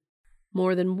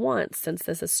 More than once since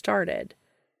this has started,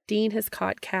 Dean has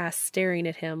caught Cass staring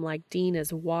at him like Dean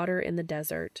is water in the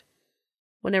desert.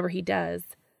 Whenever he does,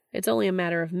 it's only a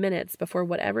matter of minutes before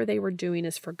whatever they were doing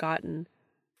is forgotten,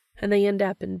 and they end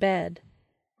up in bed,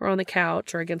 or on the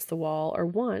couch, or against the wall, or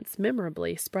once,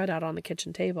 memorably, spread out on the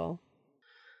kitchen table.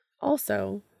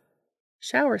 Also,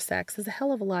 shower sex is a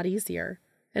hell of a lot easier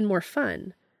and more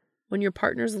fun when your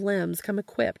partner's limbs come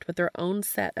equipped with their own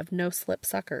set of no-slip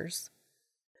suckers.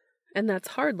 And that's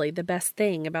hardly the best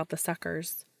thing about the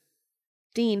suckers.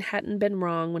 Dean hadn't been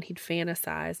wrong when he'd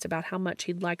fantasized about how much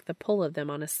he'd like the pull of them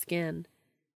on his skin.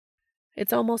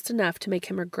 It's almost enough to make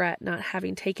him regret not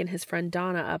having taken his friend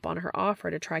Donna up on her offer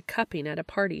to try cupping at a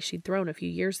party she'd thrown a few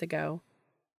years ago.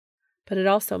 But it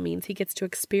also means he gets to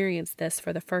experience this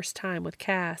for the first time with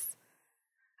Cass,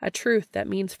 a truth that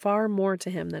means far more to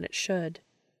him than it should.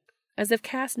 As if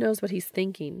Cass knows what he's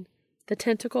thinking, the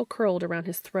tentacle curled around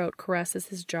his throat caresses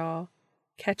his jaw,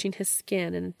 catching his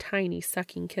skin in tiny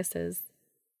sucking kisses.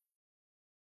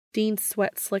 Dean's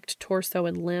sweat-slicked torso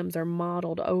and limbs are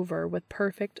mottled over with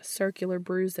perfect circular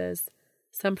bruises,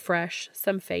 some fresh,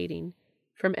 some fading,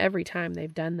 from every time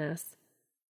they've done this.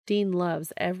 Dean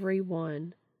loves every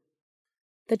one.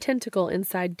 The tentacle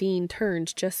inside Dean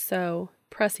turns just so,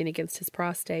 pressing against his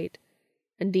prostate,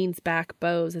 and Dean's back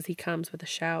bows as he comes with a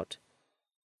shout.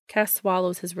 Cass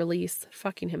swallows his release,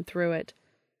 fucking him through it,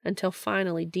 until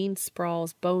finally Dean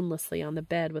sprawls bonelessly on the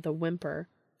bed with a whimper,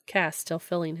 Cass still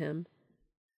filling him.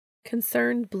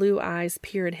 Concerned blue eyes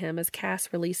peer at him as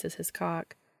Cass releases his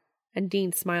cock, and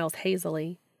Dean smiles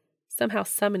hazily, somehow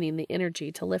summoning the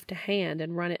energy to lift a hand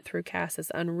and run it through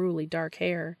Cass's unruly dark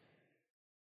hair.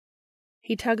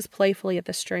 He tugs playfully at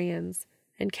the strands,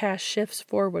 and Cass shifts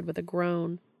forward with a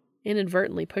groan,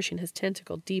 inadvertently pushing his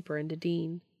tentacle deeper into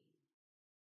Dean.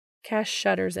 Cass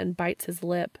shudders and bites his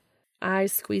lip,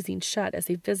 eyes squeezing shut as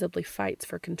he visibly fights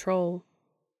for control.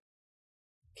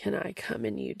 "Can I come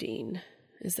in you, Dean?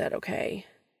 Is that okay?"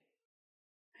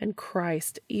 And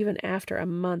Christ, even after a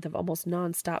month of almost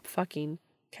non-stop fucking,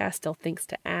 Cass still thinks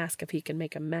to ask if he can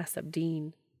make a mess of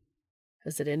Dean.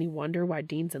 Is it any wonder why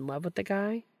Dean's in love with the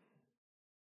guy?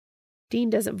 Dean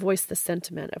doesn't voice the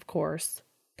sentiment, of course.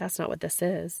 That's not what this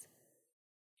is.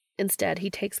 Instead, he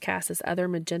takes Cass's other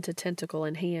magenta tentacle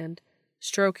in hand,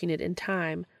 stroking it in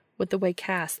time with the way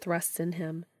Cass thrusts in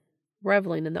him,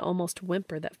 reveling in the almost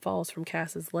whimper that falls from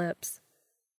Cass's lips.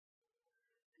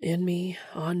 "In me,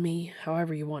 on me,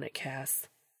 however you want it, Cass."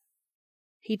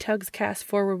 He tugs Cass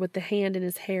forward with the hand in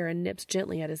his hair and nips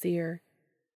gently at his ear.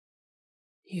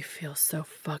 "You feel so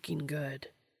fucking good.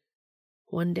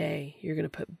 One day, you're going to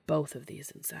put both of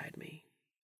these inside me."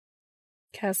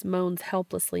 Cass moans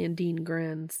helplessly and Dean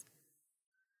grins.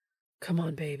 "Come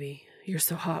on, baby. You're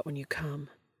so hot when you come.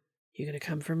 You going to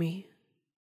come for me?"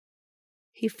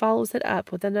 He follows it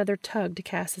up with another tug to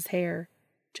Cass's hair,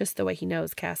 just the way he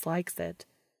knows Cass likes it,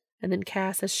 and then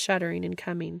Cass is shuddering and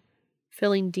coming,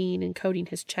 filling Dean and coating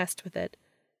his chest with it,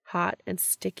 hot and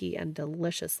sticky and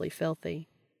deliciously filthy.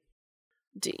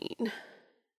 "Dean."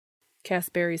 Cass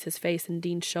buries his face in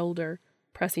Dean's shoulder,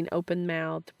 pressing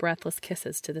open-mouthed, breathless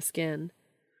kisses to the skin.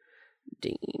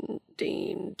 "Dean,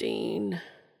 Dean, Dean."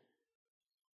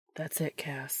 "That's it,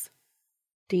 Cass."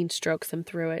 Dean strokes him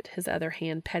through it, his other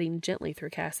hand petting gently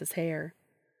through Cass's hair.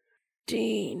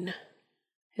 "Dean."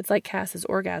 It's like Cass's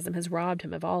orgasm has robbed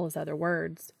him of all his other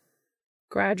words.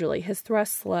 Gradually, his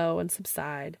thrusts slow and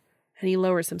subside, and he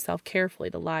lowers himself carefully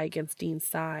to lie against Dean's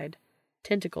side,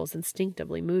 tentacles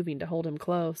instinctively moving to hold him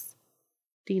close.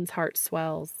 Dean's heart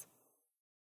swells.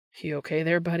 "You okay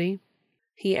there, buddy?"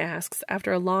 he asks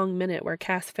after a long minute where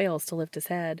Cass fails to lift his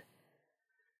head.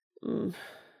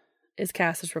 Is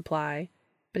Cass's reply,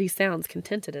 but he sounds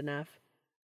contented enough.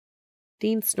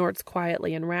 Dean snorts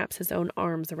quietly and wraps his own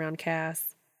arms around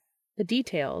Cass. The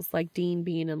details, like Dean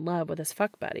being in love with his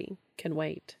fuck buddy, can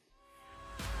wait.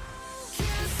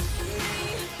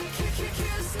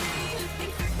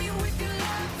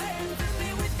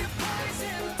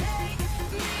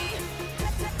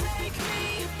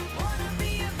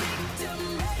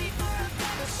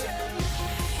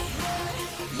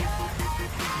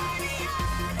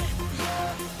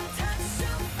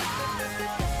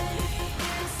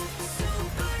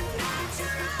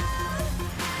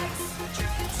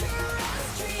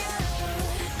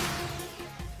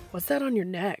 "What's that on your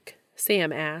neck?"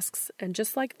 Sam asks, and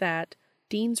just like that,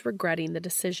 Dean's regretting the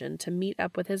decision to meet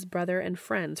up with his brother and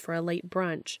friends for a late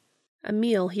brunch, a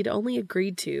meal he'd only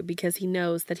agreed to because he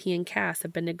knows that he and Cass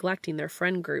have been neglecting their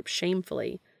friend group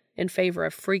shamefully in favor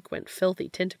of frequent, filthy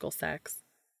tentacle sex.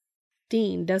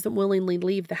 Dean doesn't willingly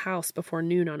leave the house before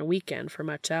noon on a weekend for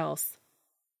much else.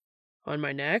 "On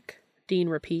my neck?" Dean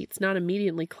repeats, not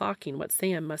immediately clocking what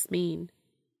Sam must mean.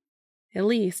 At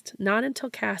least, not until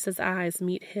Cass's eyes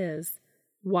meet his,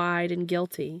 wide and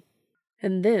guilty,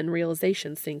 and then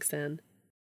realization sinks in.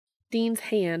 Dean's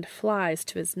hand flies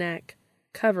to his neck,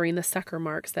 covering the sucker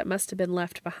marks that must have been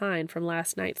left behind from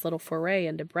last night's little foray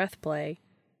into breath play.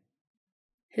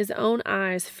 His own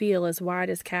eyes feel as wide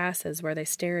as Cass's where they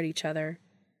stare at each other.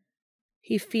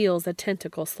 He feels a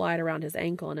tentacle slide around his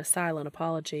ankle in a silent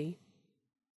apology.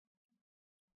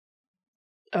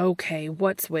 "Okay,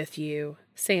 what's with you?"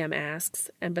 Sam asks,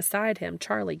 and beside him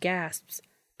Charlie gasps,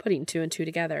 putting two and two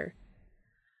together.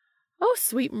 "Oh,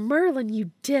 sweet Merlin,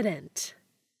 you didn't!"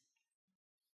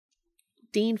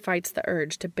 Dean fights the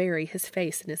urge to bury his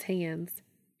face in his hands.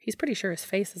 He's pretty sure his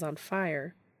face is on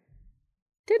fire.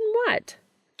 "Didn't what?"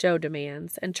 Joe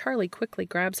demands, and Charlie quickly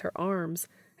grabs her arms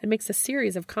and makes a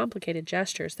series of complicated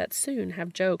gestures that soon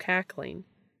have Joe cackling.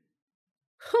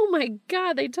 "Oh my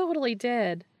God, they totally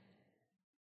did!"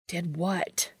 "Did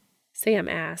what?" Sam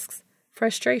asks,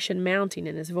 frustration mounting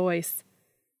in his voice.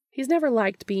 He's never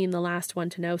liked being the last one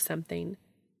to know something,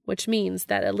 which means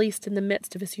that at least in the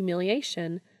midst of his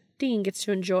humiliation, Dean gets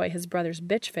to enjoy his brother's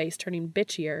bitch face turning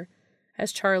bitchier,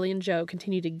 as Charlie and Joe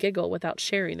continue to giggle without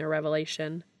sharing their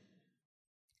revelation.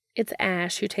 It's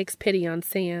Ash who takes pity on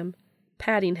Sam,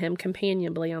 patting him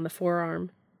companionably on the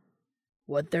forearm.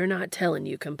 "What they're not telling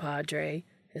you, compadre,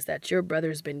 is that your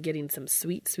brother's been getting some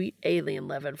sweet, sweet alien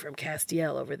lovin' from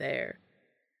Castiel over there.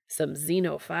 Some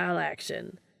xenophile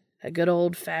action. A good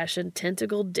old-fashioned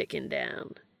tentacle dickin'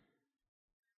 down."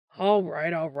 All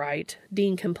right,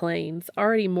 Dean complains,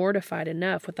 already mortified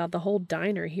enough without the whole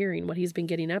diner hearing what he's been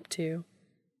getting up to.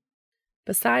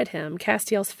 Beside him,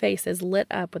 Castiel's face is lit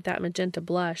up with that magenta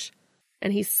blush,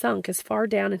 and he's sunk as far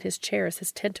down in his chair as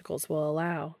his tentacles will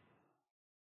allow.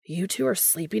 You two are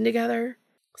sleeping together?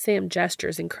 Sam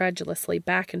gestures incredulously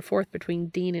back and forth between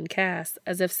Dean and Cass,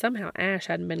 as if somehow Ash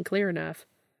hadn't been clear enough.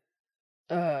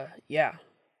 Yeah.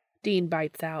 Dean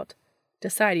bites out,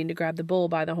 deciding to grab the bull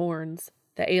by the horns,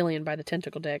 the alien by the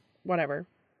tentacle dick, whatever.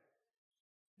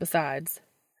 Besides,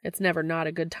 it's never not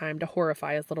a good time to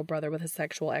horrify his little brother with his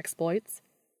sexual exploits.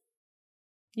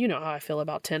 You know how I feel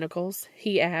about tentacles,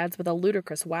 he adds with a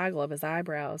ludicrous waggle of his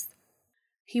eyebrows.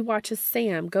 He watches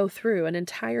Sam go through an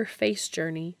entire face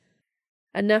journey,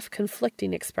 enough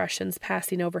conflicting expressions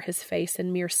passing over his face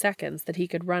in mere seconds that he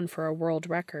could run for a world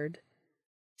record.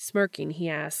 Smirking, he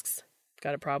asks,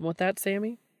 "Got a problem with that,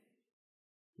 Sammy?"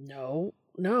 No.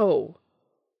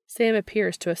 Sam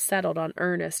appears to have settled on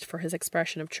Ernest for his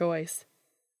expression of choice.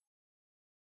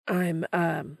 I'm,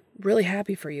 really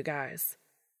happy for you guys.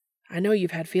 I know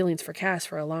you've had feelings for Cass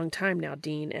for a long time now,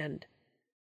 Dean, and...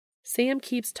 Sam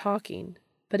keeps talking,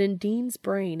 but in Dean's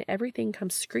brain everything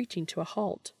comes screeching to a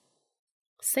halt.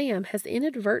 Sam has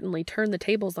inadvertently turned the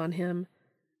tables on him,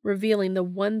 revealing the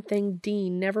one thing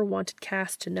Dean never wanted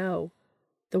Cass to know,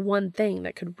 the one thing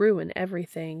that could ruin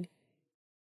everything.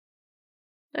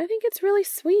 I think it's really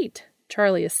sweet,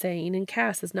 Charlie is saying, and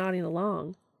Cass is nodding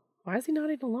along. Why is he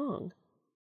nodding along?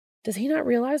 Does he not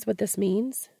realize what this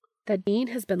means? That Dean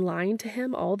has been lying to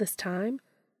him all this time,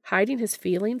 hiding his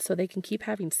feelings so they can keep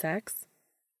having sex?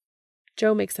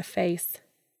 Joe makes a face.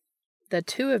 The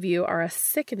two of you are a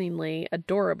sickeningly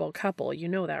adorable couple, you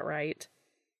know that, right?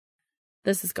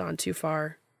 This has gone too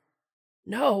far.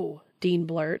 No, Dean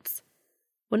blurts,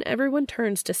 when everyone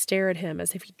turns to stare at him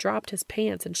as if he dropped his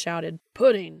pants and shouted,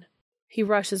 "Pudding!" He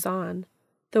rushes on,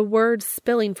 the words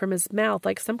spilling from his mouth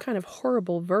like some kind of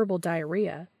horrible verbal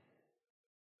diarrhea.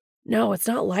 No, it's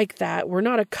not like that. We're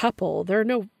not a couple. There are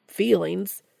no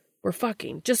feelings. We're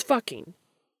fucking. Just fucking.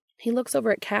 He looks over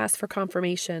at Cass for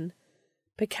confirmation,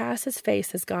 but Cass's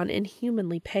face has gone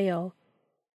inhumanly pale,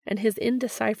 and his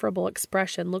indecipherable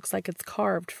expression looks like it's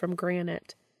carved from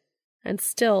granite. And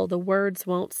still the words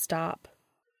won't stop.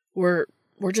 We're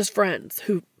just friends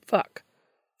who fuck.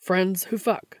 Friends who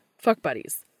fuck. Fuck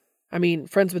buddies. I mean,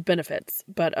 friends with benefits.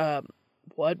 But,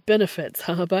 what benefits,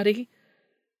 huh, buddy?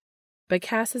 But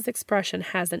Cass's expression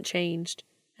hasn't changed,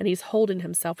 and he's holding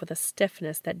himself with a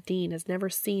stiffness that Dean has never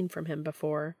seen from him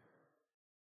before.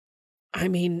 I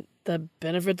mean, the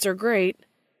benefits are great,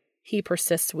 he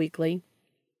persists weakly.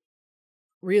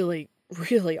 Really,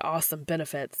 really awesome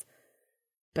benefits.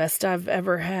 Best I've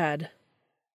ever had.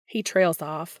 He trails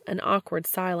off, an awkward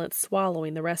silence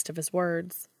swallowing the rest of his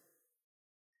words.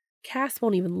 Cass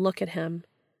won't even look at him.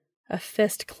 A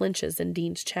fist clenches in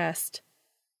Dean's chest.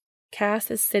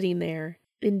 Cass is sitting there,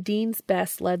 in Dean's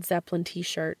best Led Zeppelin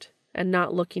t-shirt, and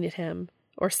not looking at him,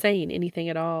 or saying anything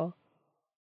at all.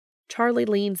 Charlie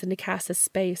leans into Cass's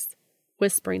space,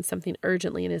 whispering something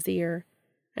urgently in his ear,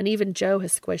 and even Joe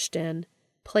has squished in,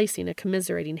 placing a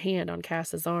commiserating hand on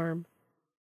Cass's arm.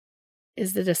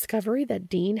 Is the discovery that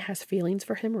Dean has feelings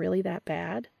for him really that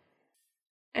bad?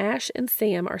 Ash and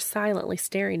Sam are silently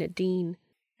staring at Dean,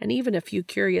 and even a few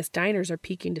curious diners are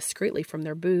peeking discreetly from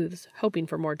their booths, hoping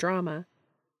for more drama.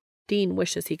 Dean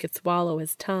wishes he could swallow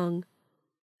his tongue.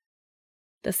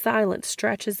 The silence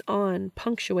stretches on,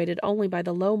 punctuated only by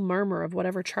the low murmur of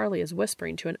whatever Charlie is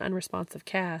whispering to an unresponsive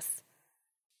Cass.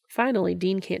 Finally,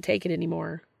 Dean can't take it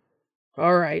anymore.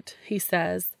 All right, he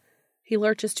says. He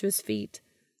lurches to his feet,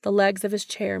 the legs of his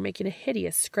chair making a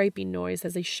hideous scraping noise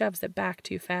as he shoves it back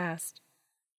too fast.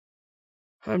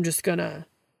 I'm just gonna...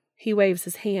 He waves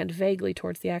his hand vaguely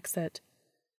towards the exit.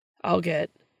 I'll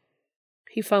get...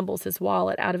 He fumbles his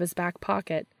wallet out of his back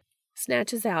pocket,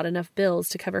 snatches out enough bills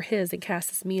to cover his and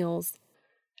Cass's meals,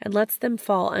 and lets them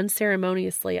fall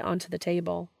unceremoniously onto the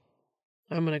table.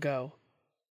 I'm gonna go.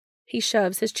 He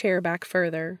shoves his chair back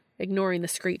further, ignoring the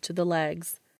screech of the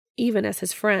legs, even as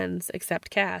his friends,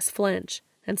 except Cass, flinch,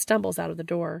 and stumbles out of the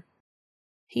door.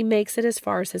 He makes it as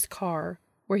far as his car,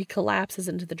 where he collapses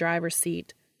into the driver's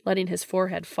seat, letting his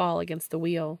forehead fall against the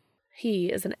wheel.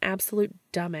 He is an absolute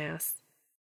dumbass.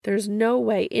 There's no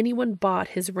way anyone bought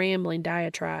his rambling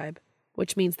diatribe,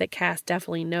 which means that Cass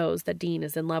definitely knows that Dean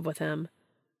is in love with him.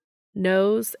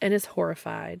 Knows and is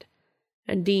horrified.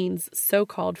 And Dean's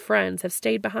so-called friends have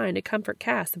stayed behind to comfort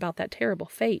Cass about that terrible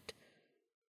fate.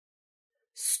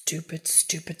 Stupid,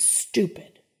 stupid,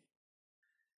 stupid.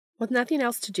 With nothing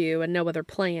else to do and no other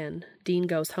plan, Dean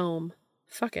goes home.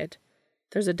 Fuck it.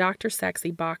 There's a Dr.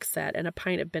 Sexy box set and a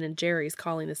pint of Ben & Jerry's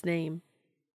calling his name.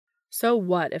 So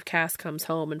what if Cass comes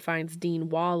home and finds Dean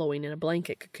wallowing in a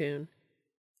blanket cocoon?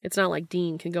 It's not like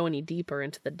Dean can go any deeper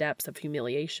into the depths of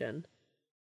humiliation.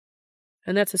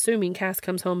 And that's assuming Cass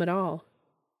comes home at all.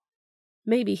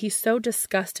 Maybe he's so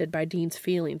disgusted by Dean's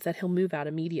feelings that he'll move out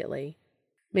immediately.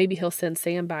 Maybe he'll send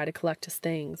Sam by to collect his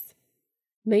things.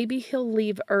 Maybe he'll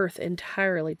leave Earth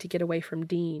entirely to get away from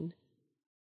Dean.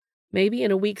 Maybe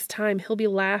in a week's time he'll be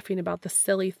laughing about the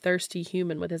silly, thirsty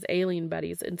human with his alien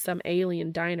buddies in some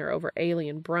alien diner over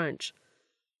alien brunch.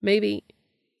 Maybe...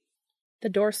 The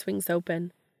door swings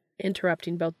open,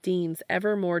 interrupting both Dean's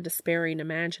ever more despairing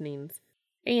imaginings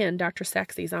and Dr.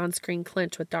 Sexy's on-screen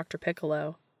clinch with Dr.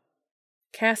 Piccolo.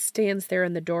 Cass stands there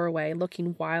in the doorway,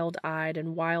 looking wild-eyed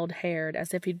and wild-haired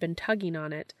as if he'd been tugging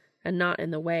on it, and not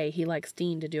in the way he likes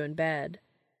Dean to do in bed.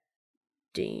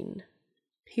 "Dean,"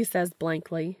 he says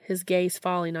blankly, his gaze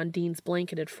falling on Dean's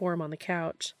blanketed form on the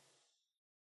couch.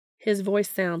 His voice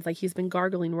sounds like he's been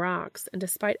gargling rocks, and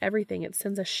despite everything it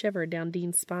sends a shiver down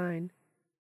Dean's spine.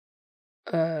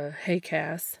 Hey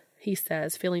Cass," he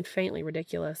says, feeling faintly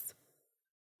ridiculous.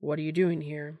 "What are you doing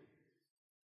here?"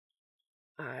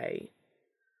 "I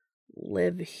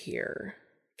live here,"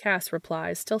 Cass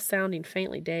replies, still sounding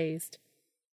faintly dazed.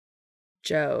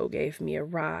 "Joe gave me a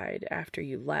ride after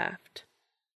you left.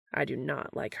 I do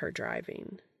not like her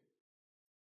driving."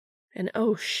 And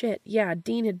oh shit, yeah,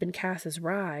 Dean had been Cass's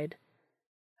ride.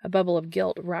 A bubble of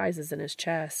guilt rises in his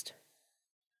chest.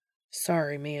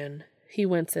 "Sorry, man," he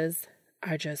winces.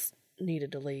 "I just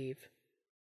needed to leave."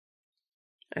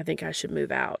 "I think I should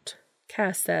move out,"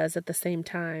 Cass says at the same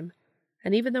time,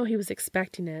 and even though he was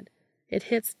expecting it, it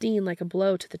hits Dean like a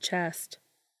blow to the chest.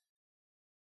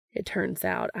 It turns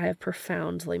out I have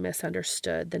profoundly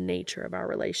misunderstood the nature of our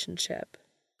relationship.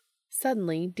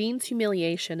 Suddenly, Dean's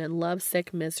humiliation and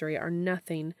love-sick misery are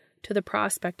nothing to the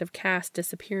prospect of Cass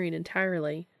disappearing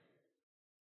entirely.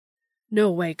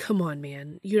 "No way, come on,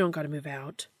 man. You don't gotta move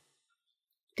out."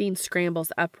 Dean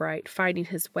scrambles upright, fighting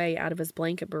his way out of his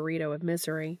blanket burrito of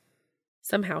misery.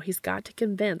 Somehow he's got to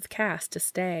convince Cass to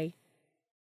stay.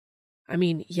 "I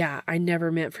mean, yeah, I never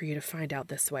meant for you to find out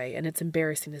this way, and it's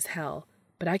embarrassing as hell,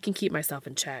 but I can keep myself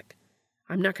in check.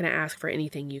 I'm not going to ask for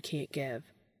anything you can't give.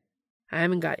 I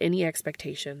haven't got any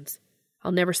expectations.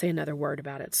 I'll never say another word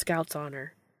about it. Scout's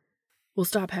honor. We'll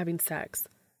stop having sex.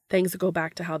 Things will go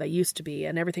back to how they used to be,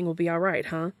 and everything will be all right,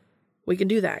 huh? We can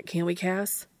do that, can't we,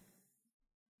 Cass?"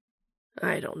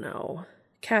 "I don't know."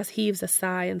 Cass heaves a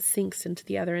sigh and sinks into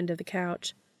the other end of the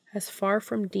couch, as far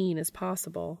from Dean as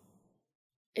possible.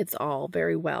 "It's all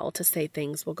very well to say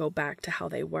things will go back to how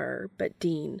they were, but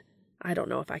Dean, I don't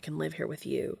know if I can live here with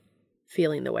you,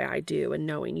 feeling the way I do and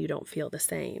knowing you don't feel the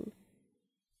same."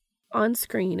 On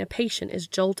screen, a patient is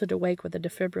jolted awake with a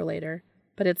defibrillator,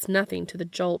 but it's nothing to the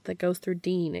jolt that goes through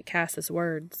Dean at Cass's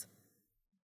words.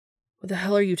 "What the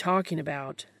hell are you talking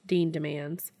about?" Dean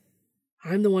demands.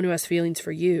 "I'm the one who has feelings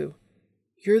for you.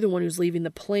 You're the one who's leaving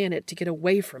the planet to get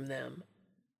away from them."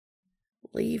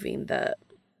 "Leaving the..."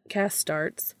 Cass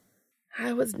starts.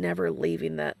 "I was never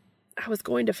leaving the... I was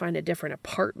going to find a different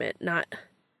apartment, not..."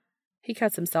 He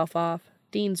cuts himself off,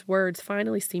 Dean's words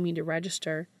finally seeming to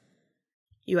register.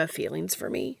 "You have feelings for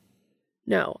me?"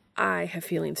 "No, I have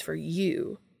feelings for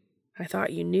you. I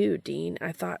thought you knew, Dean.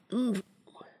 I thought...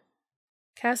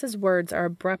 Cass's words are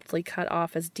abruptly cut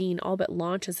off as Dean all but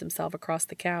launches himself across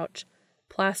the couch,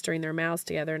 plastering their mouths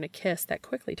together in a kiss that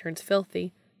quickly turns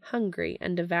filthy, hungry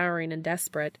and devouring and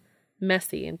desperate,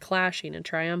 messy and clashing and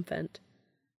triumphant.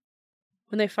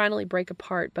 When they finally break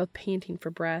apart, both panting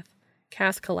for breath,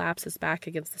 Cass collapses back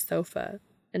against the sofa,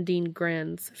 and Dean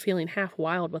grins, feeling half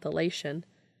wild with elation.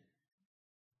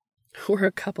 "We're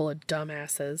a couple of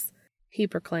dumbasses," he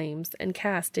proclaims, and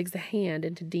Cass digs a hand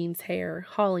into Dean's hair,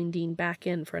 hauling Dean back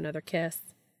in for another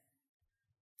kiss.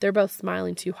 They're both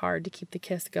smiling too hard to keep the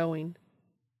kiss going.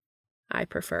 "I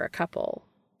prefer a couple,"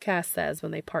 Cass says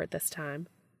when they part this time.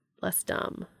 "Less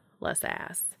dumb, less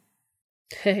ass."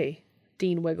 "Hey,"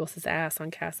 Dean wiggles his ass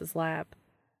on Cass's lap.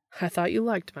 "I thought you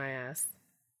liked my ass."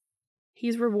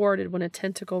 He's rewarded when a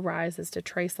tentacle rises to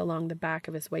trace along the back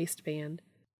of his waistband,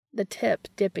 the tip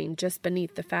dipping just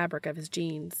beneath the fabric of his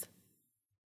jeans.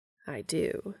 "I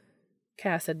do,"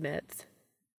 Cass admits.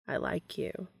 "I like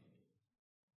you."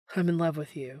 "I'm in love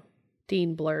with you,"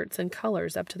 Dean blurts and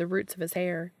colors up to the roots of his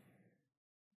hair.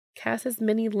 Cass's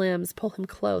many limbs pull him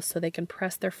close so they can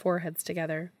press their foreheads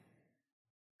together.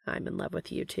 "I'm in love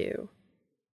with you, too."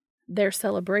 Their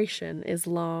celebration is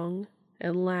long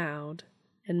and loud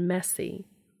and messy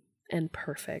and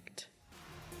perfect.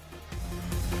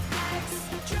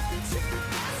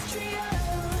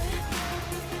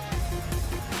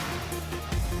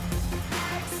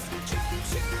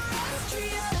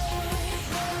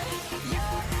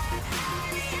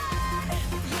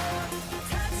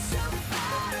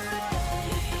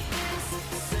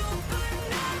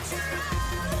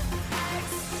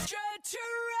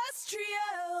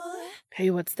 Hey,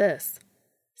 what's this?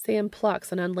 Sam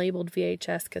plucks an unlabeled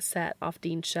VHS cassette off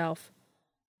Dean's shelf.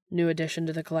 New addition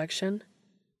to the collection?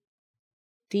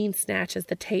 Dean snatches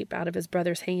the tape out of his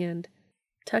brother's hand,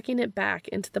 tucking it back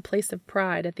into the place of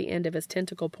pride at the end of his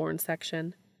tentacle porn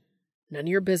section. None of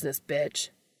your business, bitch.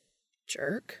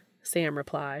 Jerk, Sam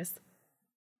replies.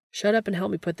 Shut up and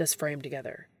help me put this frame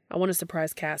together. I want to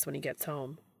surprise Cass when he gets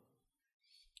home.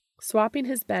 Swapping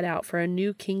his bed out for a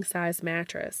new king-size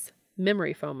mattress,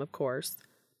 memory foam of course,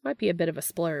 might be a bit of a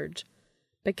splurge,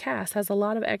 but Cass has a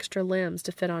lot of extra limbs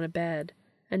to fit on a bed,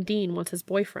 and Dean wants his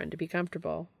boyfriend to be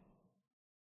comfortable.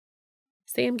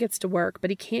 Sam gets to work, but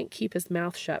he can't keep his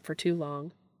mouth shut for too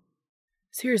long.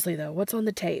 Seriously though, what's on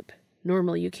the tape?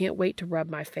 Normally you can't wait to rub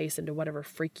my face into whatever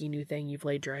freaky new thing you've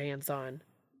laid your hands on.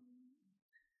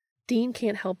 Dean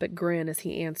can't help but grin as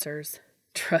he answers,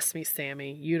 Trust me,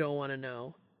 Sammy, you don't want to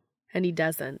know. And he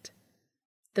doesn't.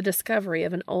 The discovery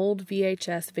of an old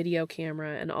VHS video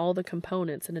camera and all the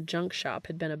components in a junk shop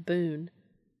had been a boon.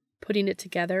 Putting it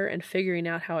together and figuring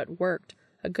out how it worked,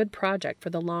 a good project for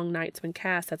the long nights when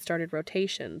Cass had started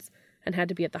rotations and had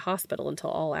to be at the hospital until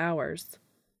all hours.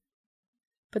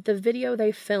 But the video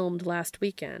they filmed last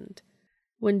weekend,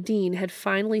 when Dean had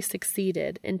finally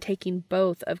succeeded in taking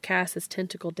both of Cass's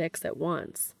tentacle dicks at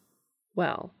once,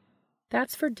 well,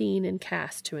 that's for Dean and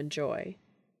Cass to enjoy.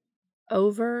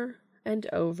 Over and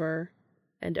over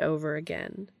and over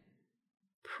again.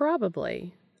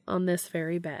 Probably on this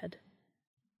very bed.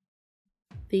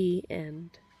 The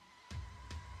end.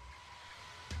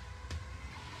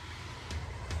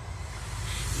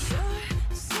 You're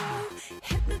so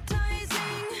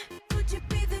hypnotizing. Could you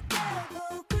be the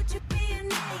devil? Could you be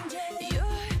an angel?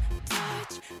 Your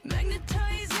touch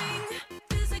magnetizing.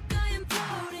 Feels like I am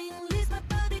floating. Leaves my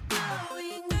body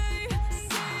glowing. They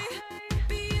say,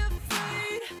 be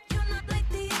afraid. You're not like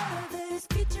the others.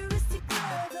 Futuristic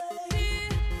lovers.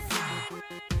 Different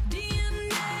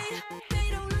DNA. They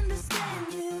don't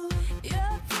understand you.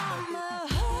 You're from a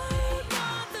whole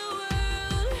other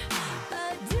world.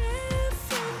 A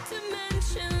different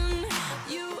dimension.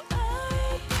 You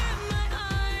open my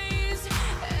eyes,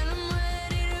 and I'm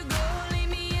ready to go. Lead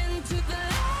me into the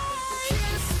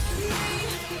light.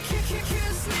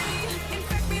 Kiss me,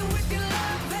 infect me with your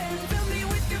love and fill me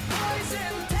with your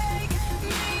poison. Take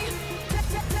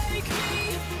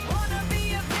me, wanna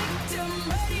be a victim,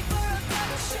 ready for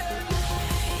abduction.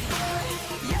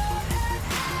 You're an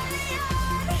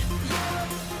alien, your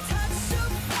touch so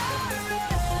far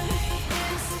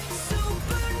is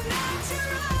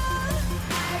supernatural,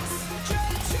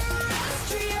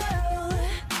 extraterrestrial.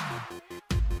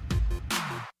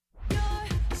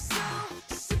 You're so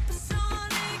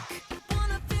supersonic,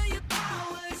 wanna feel your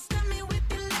power, stun me with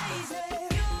your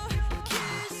laser. Your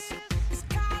kiss is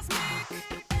cosmic,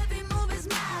 every move is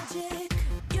magic.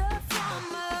 You're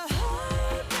from a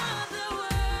whole other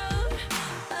world,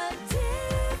 a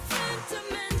different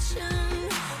dimension.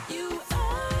 You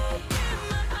open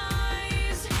my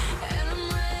eyes, and I'm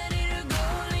ready to go.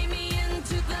 Lead me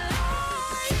into the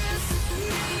light.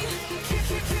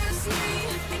 Kiss me,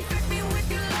 infect me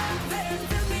with your love and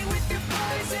fill me with your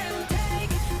poison.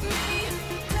 Take me,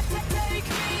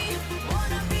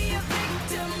 wanna be a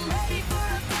victim, ready for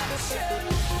abduction.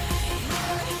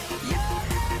 You're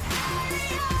an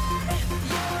alien,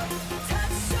 your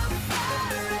touch so far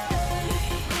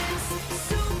is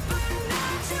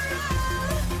supernatural,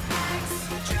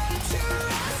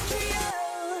 extraterrestrial.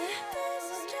 This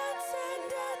is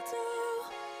transcendental,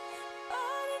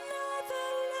 on another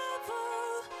level.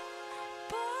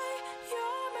 Boy,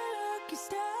 you're my lucky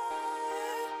star.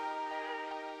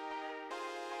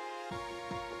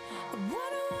 I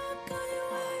wanna walk on your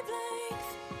wavelength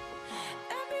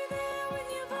and be there when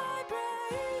you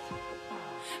vibrate.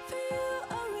 For you,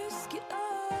 I'll risk it all.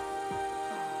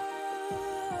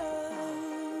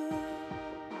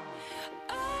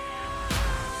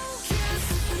 Oh, kiss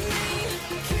me,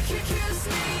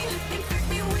 infect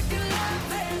me with your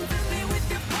love and fill me with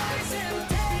your poison.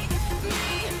 Take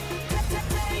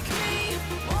me,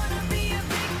 wanna be a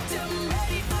victim.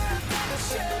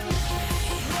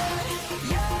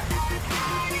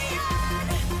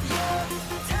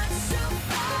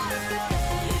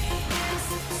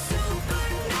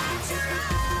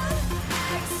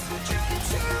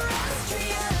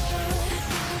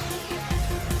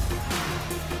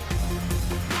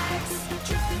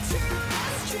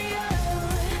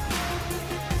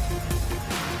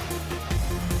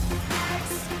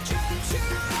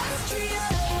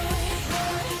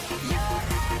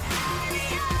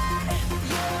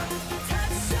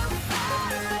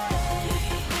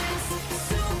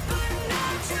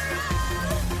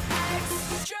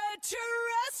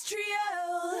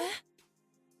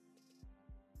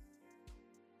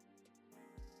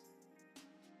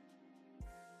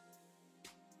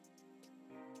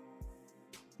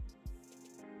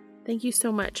 Thank you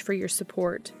so much for your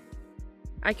support.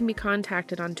 I can be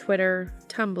contacted on Twitter,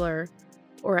 Tumblr,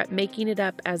 or at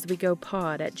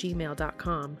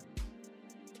makingitupaswegopod@gmail.com.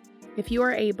 If you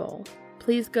are able,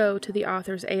 please go to the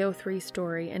author's AO3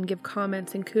 story and give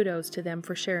comments and kudos to them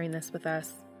for sharing this with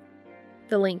us.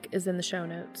 The link is in the show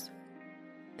notes.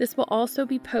 This will also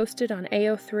be posted on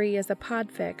AO3 as a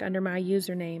podfic under my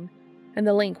username, and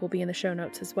the link will be in the show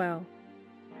notes as well.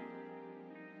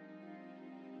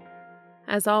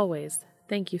 As always,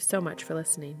 thank you so much for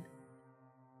listening.